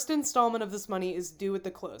first installment of this money is due at the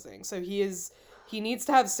closing. So he needs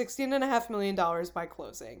to have $16.5 million by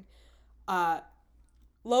closing. Lo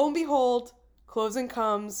and behold, closing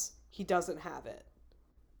comes, he doesn't have it.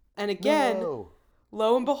 And again,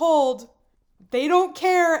 lo and behold, they don't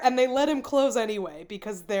care and they let him close anyway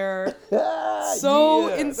because they're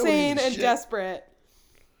so insane and desperate.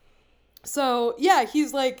 So yeah,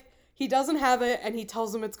 he's like, he doesn't have it and he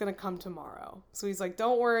tells them it's going to come tomorrow. So he's like,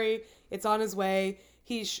 don't worry, it's on his way.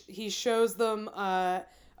 He shows them a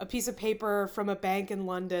piece of paper from a bank in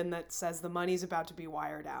London that says the money's about to be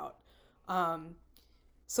wired out.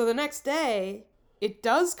 So the next day, it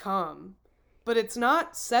does come, but it's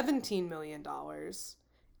not $17 million.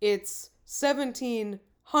 It's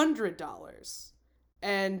 $1,700.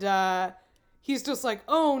 And he's just like,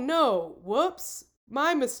 oh no, whoops,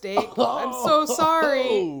 my mistake. I'm so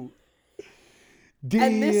sorry.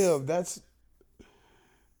 Damn, that's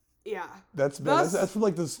from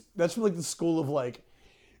like this. That's from like the school of like,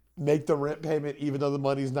 make the rent payment even though the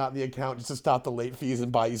money's not in the account just to stop the late fees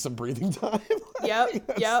and buy you some breathing time.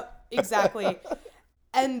 Yep, exactly.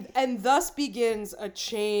 And thus begins a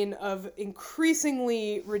chain of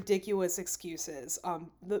increasingly ridiculous excuses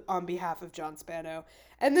on behalf of John Spano.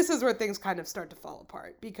 And this is where things kind of start to fall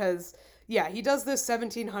apart because he does this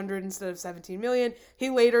 1,700 instead of 17 million. He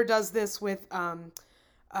later does this with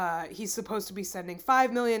he's supposed to be sending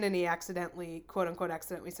 5 million and he accidentally, quote unquote,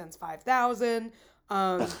 sends 5,000.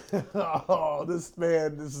 This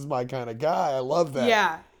is my kind of guy. I love that.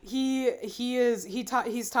 Yeah,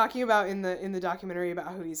 he's talking about in the documentary about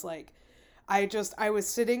how he's like, I was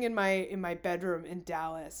sitting in my bedroom in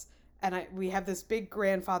Dallas and we have this big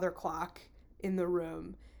grandfather clock in the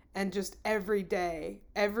room, and just every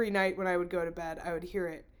night when I would go to bed, I would hear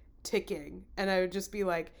it ticking, and I would just be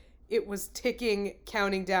like, it was ticking,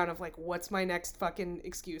 counting down of like, what's my next fucking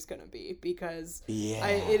excuse gonna be? Because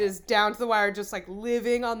it is down to the wire, just like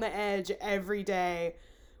living on the edge every day.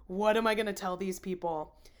 What am I gonna tell these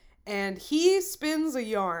people? And he spins a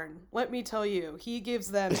yarn. Let me tell you, he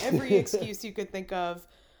gives them every excuse you could think of.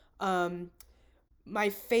 My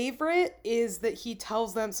favorite is that he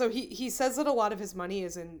tells them, so he says that a lot of his money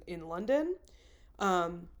is in London.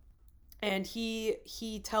 And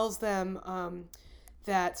he tells them,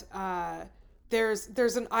 that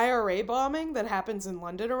there's an IRA bombing that happens in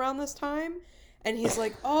London around this time, and he's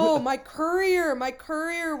like, oh, my courier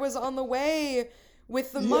was on the way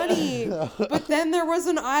with the money, but then there was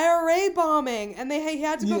an IRA bombing and he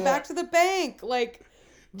had to go back to the bank. Like,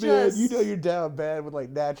 man, you know you're down bad with like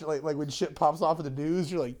natural, like when shit pops off in the news,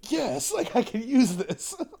 you're like, yes, like I can use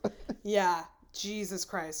this. Yeah, Jesus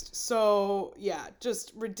Christ. So yeah,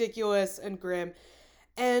 just ridiculous and grim.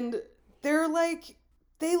 And they're like,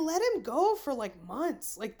 they let him go for like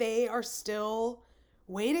months. Like they are still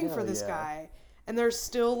waiting for this guy. And they're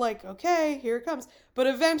still like, okay, here it comes. But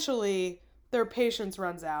eventually their patience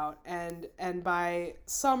runs out, and by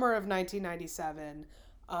summer of 1997,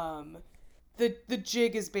 the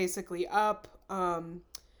jig is basically up.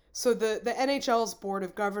 So the NHL's Board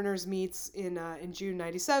of Governors meets in June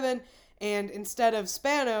 97, and instead of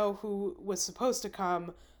Spano, who was supposed to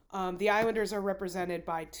come, the Islanders are represented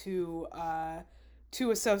by two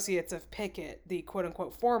associates of Pickett, the quote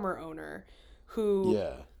unquote former owner, who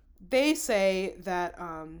they say that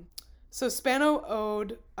so Spano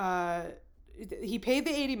owed he paid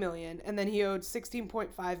the $80 million, and then he owed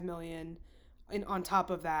 $16.5 million on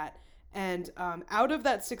top of that. And out of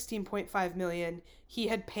that $16.5 million, he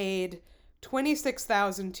had paid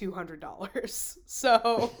 $26,200.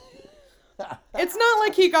 So it's not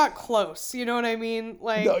like he got close. You know what I mean?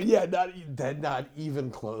 Like, no, yeah, not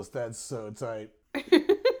even close. That's so tight.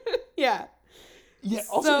 Yeah. Yeah.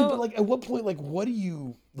 Also, but like, at what point, like, what do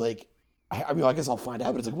you like? I mean, I guess I'll find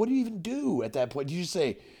out. But it's like, what do you even do at that point? Do you just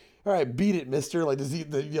say, "All right, beat it, Mister"? Like, does he,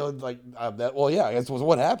 that? Well, yeah. I guess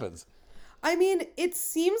what happens. I mean, it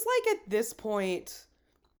seems like at this point,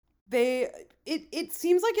 it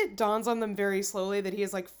seems like it dawns on them very slowly that he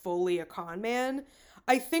is like fully a con man.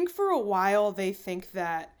 I think for a while they think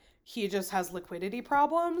that he just has liquidity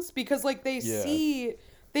problems because like they've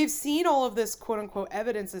seen all of this quote unquote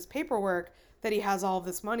evidence, this paperwork that he has all of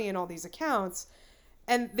this money in all these accounts,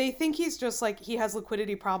 and they think he's just like he has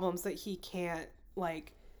liquidity problems that he can't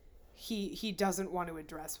like he doesn't want to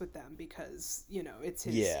address with them because, you know, it's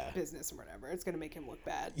his business or whatever. It's going to make him look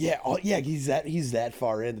bad. Yeah. He's that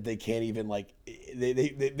far in that they can't even like,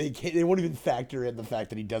 they won't even factor in the fact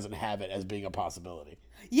that he doesn't have it as being a possibility.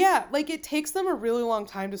 Yeah. Like it takes them a really long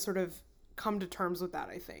time to sort of come to terms with that,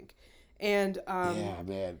 I think. And, yeah,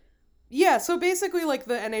 man. Yeah. So basically like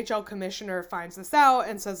the NHL commissioner finds this out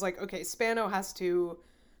and says like, okay, Spano has to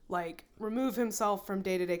like remove himself from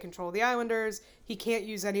day-to-day control of the Islanders. He can't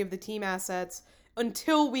use any of the team assets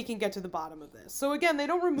until we can get to the bottom of this. So again, they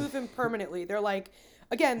don't remove him permanently. They're like,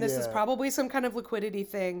 again, this is probably some kind of liquidity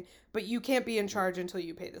thing, but you can't be in charge until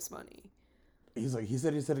you pay this money. He's like, he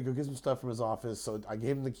said to go get some stuff from his office. So I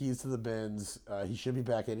gave him the keys to the bins. He should be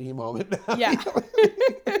back at any moment. Yeah.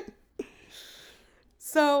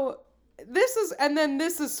 So this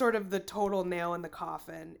is sort of the total nail in the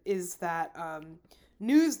coffin is that,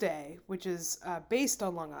 Newsday, which is based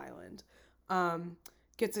on Long Island,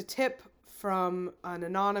 gets a tip from an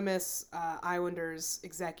anonymous Islanders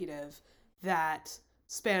executive that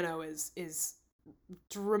Spano is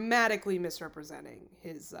dramatically misrepresenting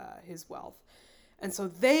his wealth, and so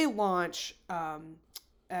they launch a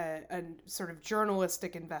sort of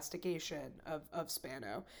journalistic investigation of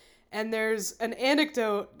Spano. And there's an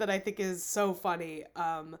anecdote that I think is so funny.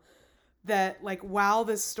 That like while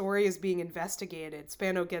this story is being investigated,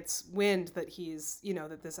 Spano gets wind that he's, you know,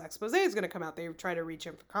 that this expose is going to come out. They try to reach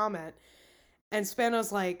him for comment. And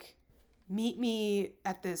Spano's like, meet me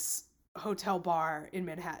at this hotel bar in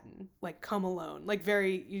Manhattan. Like, come alone. Like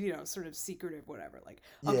very, you know, sort of secretive, whatever. Like,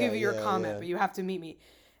 I'll give you your comment, but you have to meet me.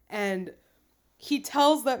 And he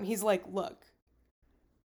tells them, he's like, look,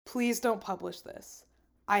 please don't publish this.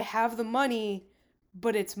 I have the money,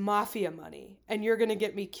 but it's mafia money, and you're gonna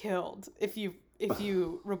get me killed if you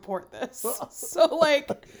report this. So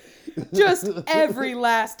like, just every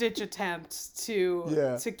last ditch attempt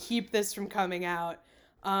to keep this from coming out.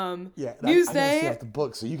 Newsday. I have the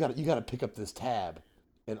book, so you got to pick up this tab,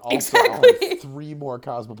 and also I'll have 3 more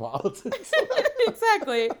Cosmopolitans.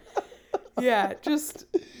 Exactly. Yeah, just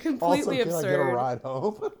completely absurd. Also, can I get a ride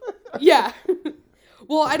home? Yeah.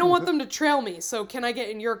 Well, I don't want them to trail me, so can I get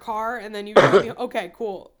in your car and then you drive me? Okay,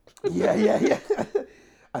 cool. Yeah.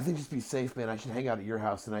 I think just be safe, man. I should hang out at your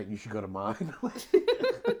house tonight and you should go to mine.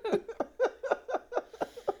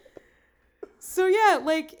 So yeah,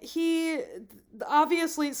 like he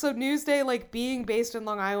obviously, so Newsday, like being based in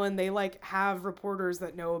Long Island, they like have reporters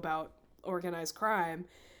that know about organized crime.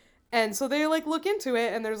 And so they like look into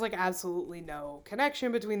it and there's like absolutely no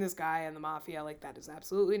connection between this guy and the mafia. Like that is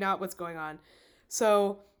absolutely not what's going on.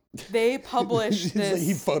 So they published this. Like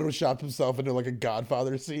he photoshopped himself into like a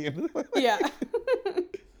Godfather scene. Yeah.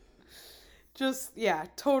 Just,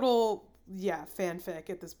 total, fanfic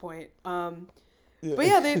at this point. But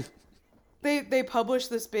yeah, they published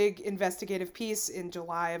this big investigative piece in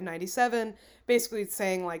July of 97, basically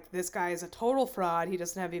saying like this guy is a total fraud. He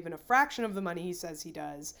doesn't have even a fraction of the money he says he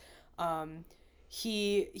does. I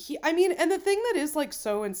mean, and the thing that is like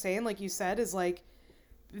so insane, like you said, is like,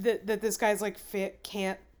 that this guy's like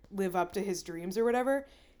can't live up to his dreams or whatever.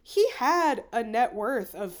 He had a net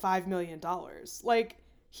worth of $5 million. Like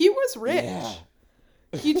he was rich. Yeah.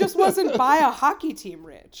 He just wasn't buy a hockey team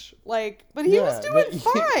rich. Like, but he was doing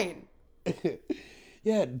fine.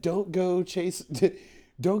 Yeah, don't go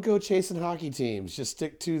chasing hockey teams. Just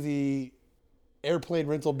stick to the airplane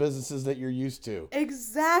rental businesses that you're used to.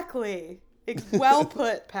 Exactly. Well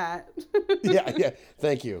put, Pat. Yeah.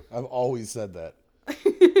 Thank you. I've always said that.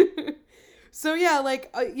 So yeah,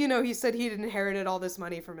 like he said he'd inherited all this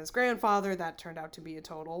money from his grandfather. That turned out to be a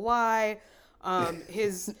total lie.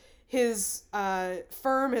 His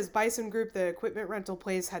firm, his Bison Group, the equipment rental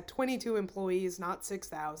place, had 22 employees, not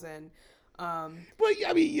 6,000. Well,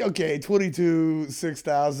 I mean, okay, 22,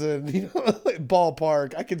 6,000,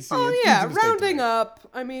 ballpark. I can see it. Oh yeah, rounding up.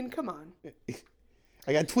 I mean, come on.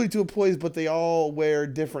 I got 22 employees, but they all wear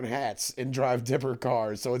different hats and drive different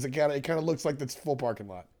cars, so it kind of looks like this full parking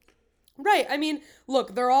lot. Right. I mean,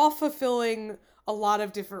 look, they're all fulfilling a lot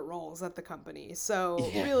of different roles at the company, so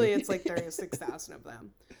really, it's like 36,000 of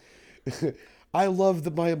them. I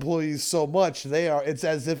love my employees so much. It's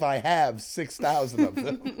as if I have 6,000 of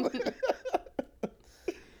them.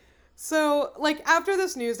 So, like, after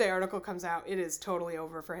this Newsday article comes out, it is totally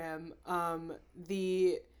over for him.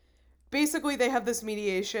 Basically, they have this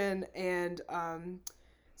mediation, and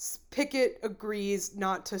Pickett agrees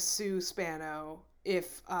not to sue Spano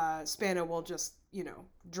if Spano will just,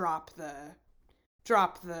 drop the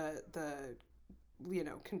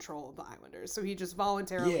control of the Islanders. So he just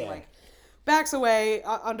voluntarily backs away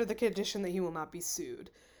under the condition that he will not be sued.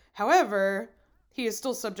 However, he is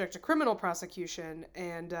still subject to criminal prosecution,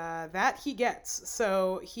 and that he gets.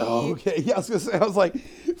 So he. Oh, okay. Yeah, I was gonna say. I was like,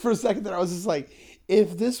 for a second there, I was just like,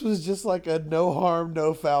 if this was just like a no harm,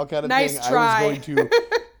 no foul kind of nice thing, try. I was going to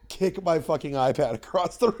kick my fucking iPad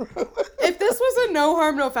across the room. If this was a no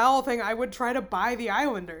harm, no foul thing, I would try to buy the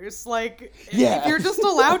Islanders. Like, if you're just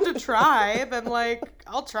allowed to try, then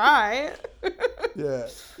I'll try. Yeah.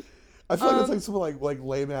 I feel like it's like some like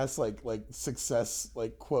lame ass like success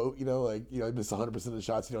quote, you miss 100% of the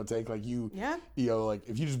shots you don't take. Like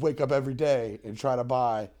if you just wake up every day and try to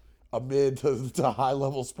buy a mid to high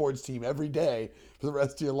level sports team every day for the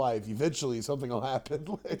rest of your life, eventually something will happen.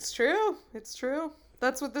 It's true.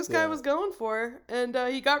 That's what this guy was going for, and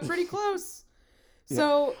he got pretty close. Yeah.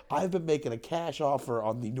 So I've been making a cash offer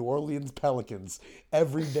on the New Orleans Pelicans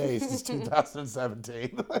every day since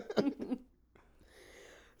 2017.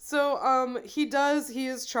 So he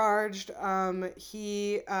is charged.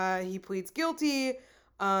 He pleads guilty.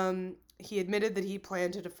 He admitted that he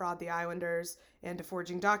planned to defraud the Islanders and to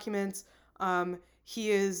forging documents.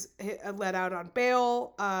 He is let out on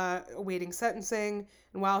bail, awaiting sentencing.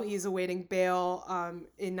 And while he's awaiting bail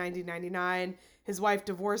in 1999, his wife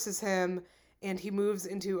divorces him, and he moves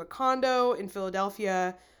into a condo in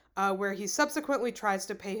Philadelphia, where he subsequently tries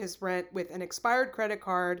to pay his rent with an expired credit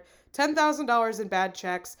card, $10,000 in bad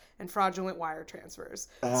checks, and fraudulent wire transfers.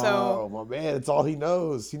 Oh, my man, it's all he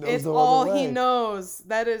knows. He knows it's no all other way. He knows.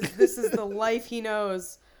 This is the life he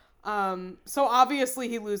knows. So obviously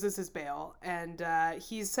he loses his bail, and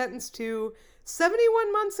he's sentenced to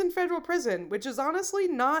 71 months in federal prison, which is honestly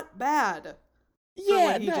not bad.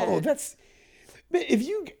 Yeah, no, that's. Man, if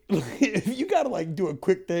you gotta do a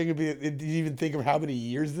quick thing and even think of how many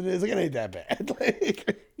years it is, it ain't that bad.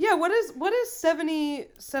 Yeah, what is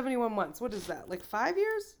 71 months? What is that? 5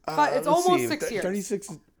 years? It's almost 6 years.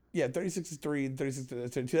 36. Yeah, 36 is 3, 36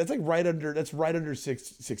 is 32. That's right under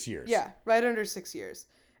 6 years. Yeah, right under 6 years.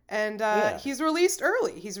 And he's released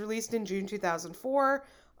early. He's released in June 2004.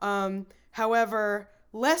 However,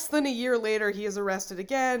 less than a year later, he is arrested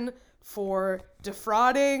again for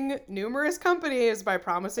defrauding numerous companies by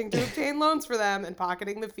promising to obtain loans for them and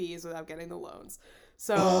pocketing the fees without getting the loans.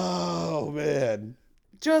 So, oh man,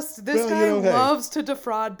 just this guy loves to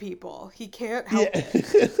defraud people. He can't help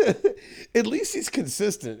it. At least he's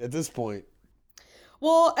consistent at this point.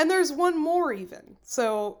 Well, and there's one more even.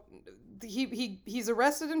 So he's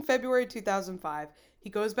arrested in February 2005. He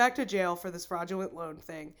goes back to jail for this fraudulent loan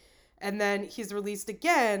thing, and then he's released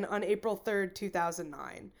again on April 3rd,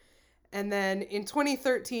 2009. And then in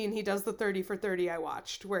 2013, he does the 30 for 30 I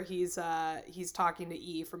watched, where he's talking to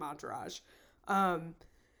E from Entourage.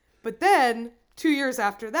 But then, 2 years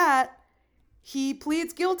after that, he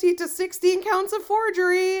pleads guilty to 16 counts of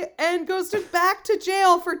forgery and goes back to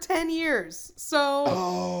jail for 10 years. So,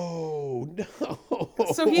 oh no!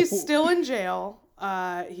 So he's still in jail.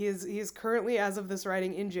 He's currently, as of this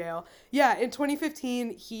writing, in jail. Yeah, in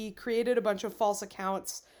 2015, he created a bunch of false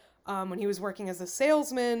accounts when he was working as a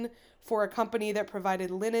salesman for a company that provided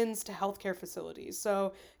linens to healthcare facilities.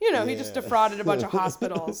 So, he just defrauded a bunch of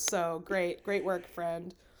hospitals. So great work,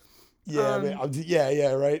 friend. Yeah,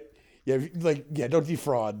 right. Yeah, don't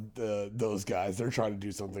defraud those guys. They're trying to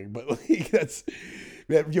do something, but that's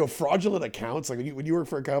fraudulent accounts. Like when you work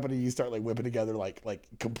for a company, you start like whipping together like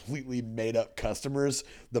completely made up customers.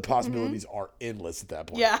 The possibilities are endless at that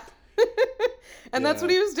point. Yeah. And that's Yeah.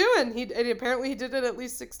 what he was doing. Apparently he did it at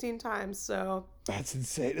least 16 times. So That's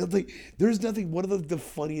insane. Like, there's nothing. One of the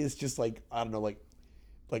funniest, just like I don't know, like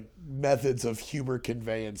methods of humor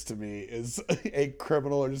conveyance to me is a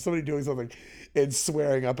criminal or just somebody doing something and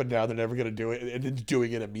swearing up and down they're never gonna do it and then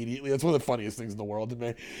doing it immediately. That's one of the funniest things in the world to me.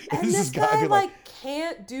 and It's this guy being like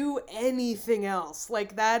can't do anything else.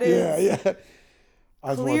 Like that is yeah.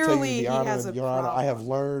 I just want to tell clearly you, he has a Your Honor, I have problem.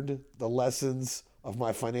 learned the lessons of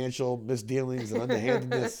my financial misdealings and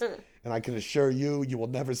underhandedness, and I can assure you, you will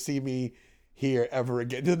never see me here ever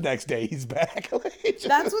again. The next day, he's back.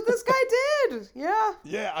 That's what this guy did. Yeah.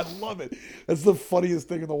 Yeah, I love it. That's the funniest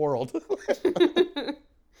thing in the world.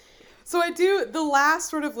 So I do, the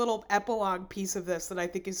last sort of little epilogue piece of this that I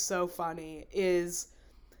think is so funny is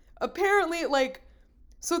apparently, like,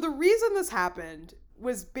 so the reason this happened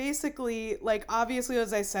was basically, like, obviously,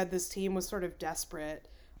 as I said, this team was sort of desperate.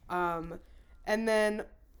 And then,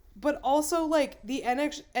 but also, like, the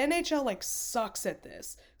NHL, like, sucks at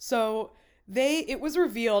this. So it was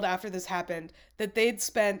revealed after this happened that they'd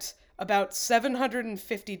spent about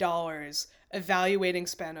 $750 evaluating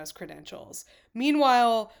Spano's credentials.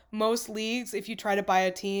 Meanwhile, most leagues, if you try to buy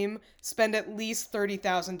a team, spend at least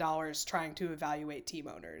 $30,000 trying to evaluate team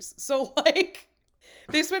owners. So, like,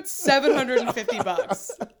 they spent $750.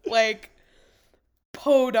 Like,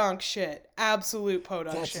 podunk shit. Absolute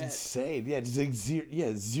podunk That's shit. insane. Yeah, just like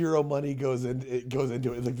zero money goes into it.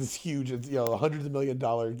 It's like this huge, $hundreds of $1 million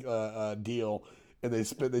deal, and they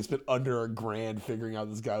spent under $1,000 figuring out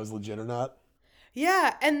this guy was legit or not.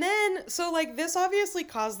 Yeah, and then, so, like, this obviously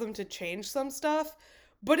caused them to change some stuff,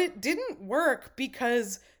 but it didn't work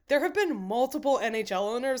because there have been multiple NHL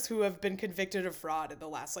owners who have been convicted of fraud in the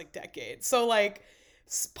last, like, decade. So, like,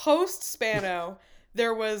 post-Spano,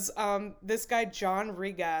 there was this guy, John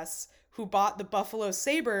Rigas, who bought the Buffalo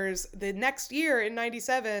Sabres the next year in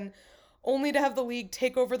 97, only to have the league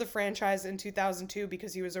take over the franchise in 2002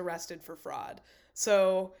 because he was arrested for fraud.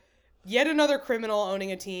 So yet another criminal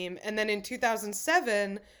owning a team. And then in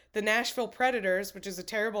 2007, the Nashville Predators, which is a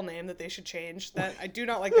terrible name that they should change. That I do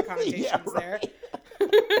not like the connotations there.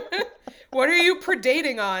 What are you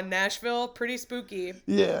predating on, Nashville? Pretty spooky.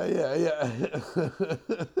 Yeah.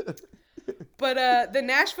 But the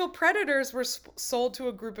Nashville Predators were sold to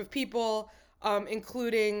a group of people,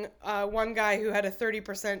 including one guy who had a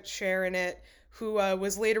 30% share in it, who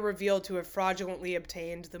was later revealed to have fraudulently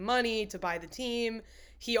obtained the money to buy the team.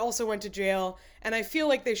 He also went to jail, and I feel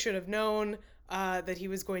like they should have known that he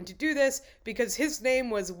was going to do this because his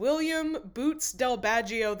name was William Boots Del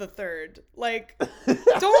Baggio III. Like,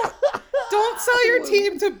 don't sell your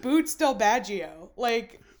team to Boots Del Baggio.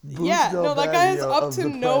 Like, Boots that guy is Baggio up of to the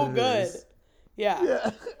no Predators. good. Yeah.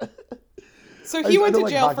 Yeah. So he went know, to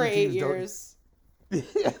like, jail hockey for 8 teams don't- years.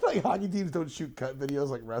 Yeah, like hockey teams don't shoot cut videos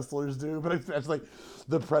like wrestlers do, but it's like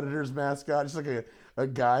the Predators mascot, just like a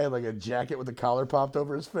guy in like a jacket with a collar popped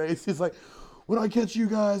over his face. He's like, when I catch you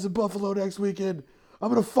guys in Buffalo next weekend, I'm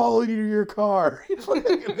gonna follow you to your car.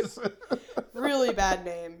 Really bad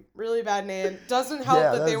name. Really bad name. Doesn't help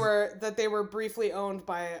Yeah, that they were briefly owned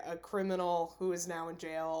by a criminal who is now in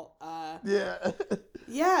jail. Yeah.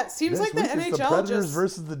 Yeah, it seems like the Next week it's NHL the Predators just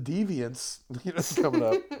versus the Deviants. Coming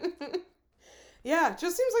up. Yeah,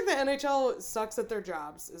 just seems like the NHL sucks at their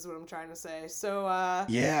jobs, is what I'm trying to say. So,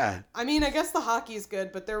 Yeah. I mean, I guess the hockey's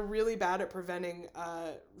good, but they're really bad at preventing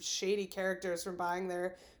shady characters from buying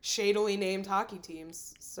their shadily named hockey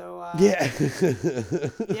teams. So, Yeah.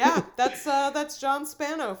 yeah, that's John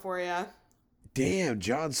Spano for you. Damn,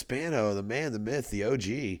 John Spano, the man, the myth, the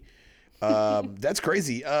OG. That's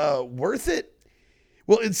crazy. Worth it?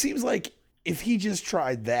 Well, it seems like if he just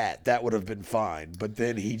tried that would have been fine. But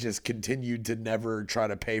then he just continued to never try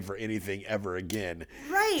to pay for anything ever again.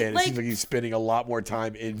 Right. And it seems like he's spending a lot more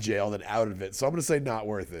time in jail than out of it. So I'm going to say not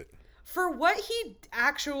worth it. For what he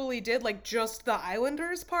actually did, like just the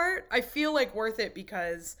Islanders part, I feel like worth it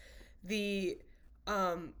because the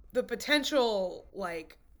potential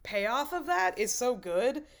like payoff of that is so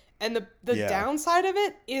good, and the downside of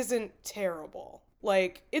it isn't terrible.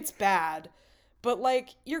 Like, it's bad, but like,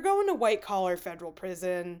 you're going to white collar federal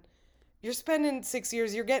prison, you're spending 6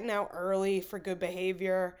 years, you're getting out early for good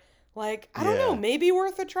behavior. Like, I don't know, maybe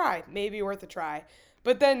worth a try.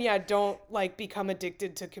 But then, yeah, don't like become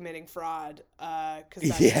addicted to committing fraud. Cause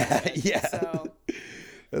that's Yeah. So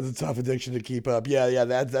That's a tough addiction to keep up. Yeah.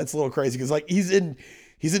 That's a little crazy because like he's in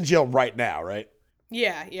jail right now, right?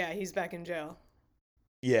 yeah, he's back in jail.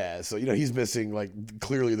 Yeah, so he's missing like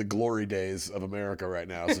clearly the glory days of America right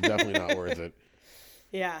now, so definitely not worth it.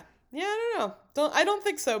 Yeah. Yeah, I don't know. I don't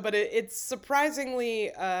think so, but it's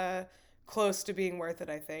surprisingly close to being worth it,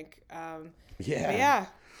 I think. But Yeah. yeah.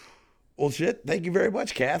 Well, shit. Thank you very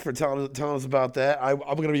much, Kath, for telling us about that. I'm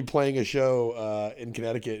going to be playing a show in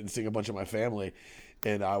Connecticut and seeing a bunch of my family,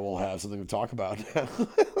 and I will have something to talk about now.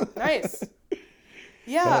 Nice.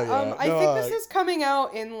 Yeah, Hell yeah. I No, think this is coming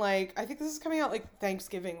out in like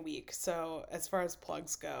Thanksgiving week. So as far as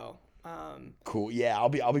plugs go, cool. Yeah, I'll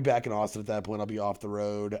be back in Austin at that point. I'll be off the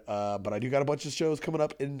road, but I do got a bunch of shows coming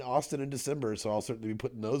up in Austin in December, so I'll certainly be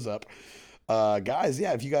putting those up. Guys,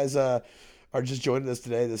 yeah, if you guys are just joining us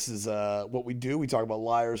today, this is what we do. We talk about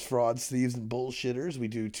liars, frauds, thieves, and bullshitters. We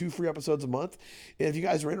do 2 free episodes a month. And if you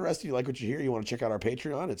guys are interested, you like what you hear, you want to check out our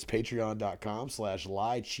Patreon, it's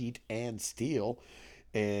patreon.com/lie, cheat, and steal.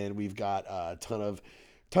 And we've got a ton of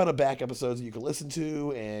back episodes that you can listen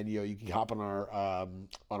to, and you can hop on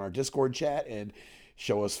our Discord chat and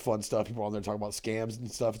show us fun stuff. People on there talking about scams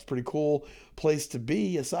and stuff. It's a pretty cool place to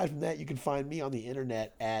be. Aside from that, you can find me on the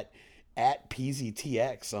internet at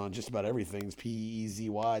PZTX on just about everything. It's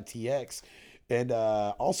PEZYTX. And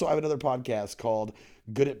also I have another podcast called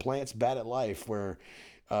Good at Plants, Bad at Life, where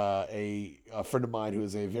a friend of mine who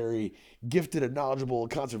is a very gifted and knowledgeable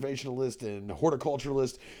conservationalist and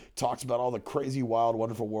horticulturalist talks about all the crazy, wild,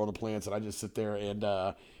 wonderful world of plants, and I just sit there and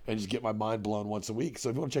just get my mind blown once a week. So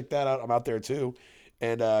if you want to check that out, I'm out there too.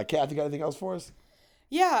 And Kath, you got anything else for us?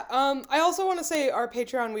 yeah. I also want to say our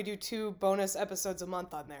Patreon, we do 2 bonus episodes a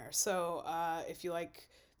month on there. So if you like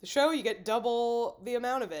the show, you get double the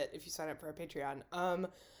amount of it if you sign up for our Patreon.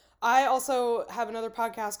 I also have another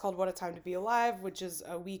podcast called What a Time to Be Alive, which is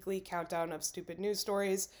a weekly countdown of stupid news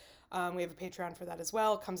stories. We have a Patreon for that as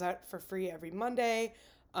well. It comes out for free every Monday.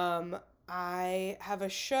 I have a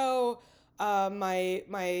show.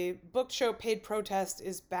 My book show, Paid Protest,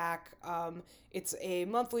 is back. It's a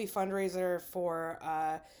monthly fundraiser for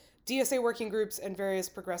DSA working groups and various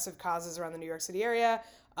progressive causes around the New York City area.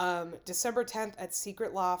 December 10th at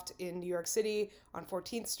Secret Loft in New York City on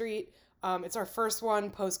 14th Street. It's our first one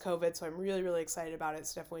post-COVID, so I'm really, really excited about it,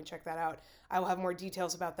 so definitely check that out. I will have more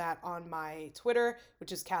details about that on my Twitter,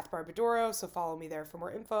 which is Kath Barbadoro, so follow me there for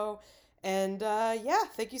more info. And yeah,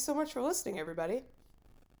 thank you so much for listening, everybody.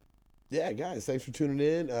 Yeah, guys, thanks for tuning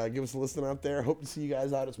in. Give us a listen out there. Hope to see you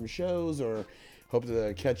guys out at some shows, or hope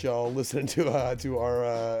to catch y'all listening to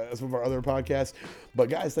our some of our other podcasts. But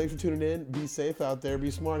guys, thanks for tuning in. Be safe out there.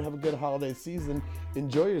 Be smart. Have a good holiday season.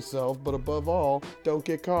 Enjoy yourself, but above all, don't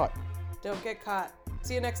get caught. Don't get caught.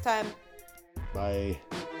 See you next time. Bye.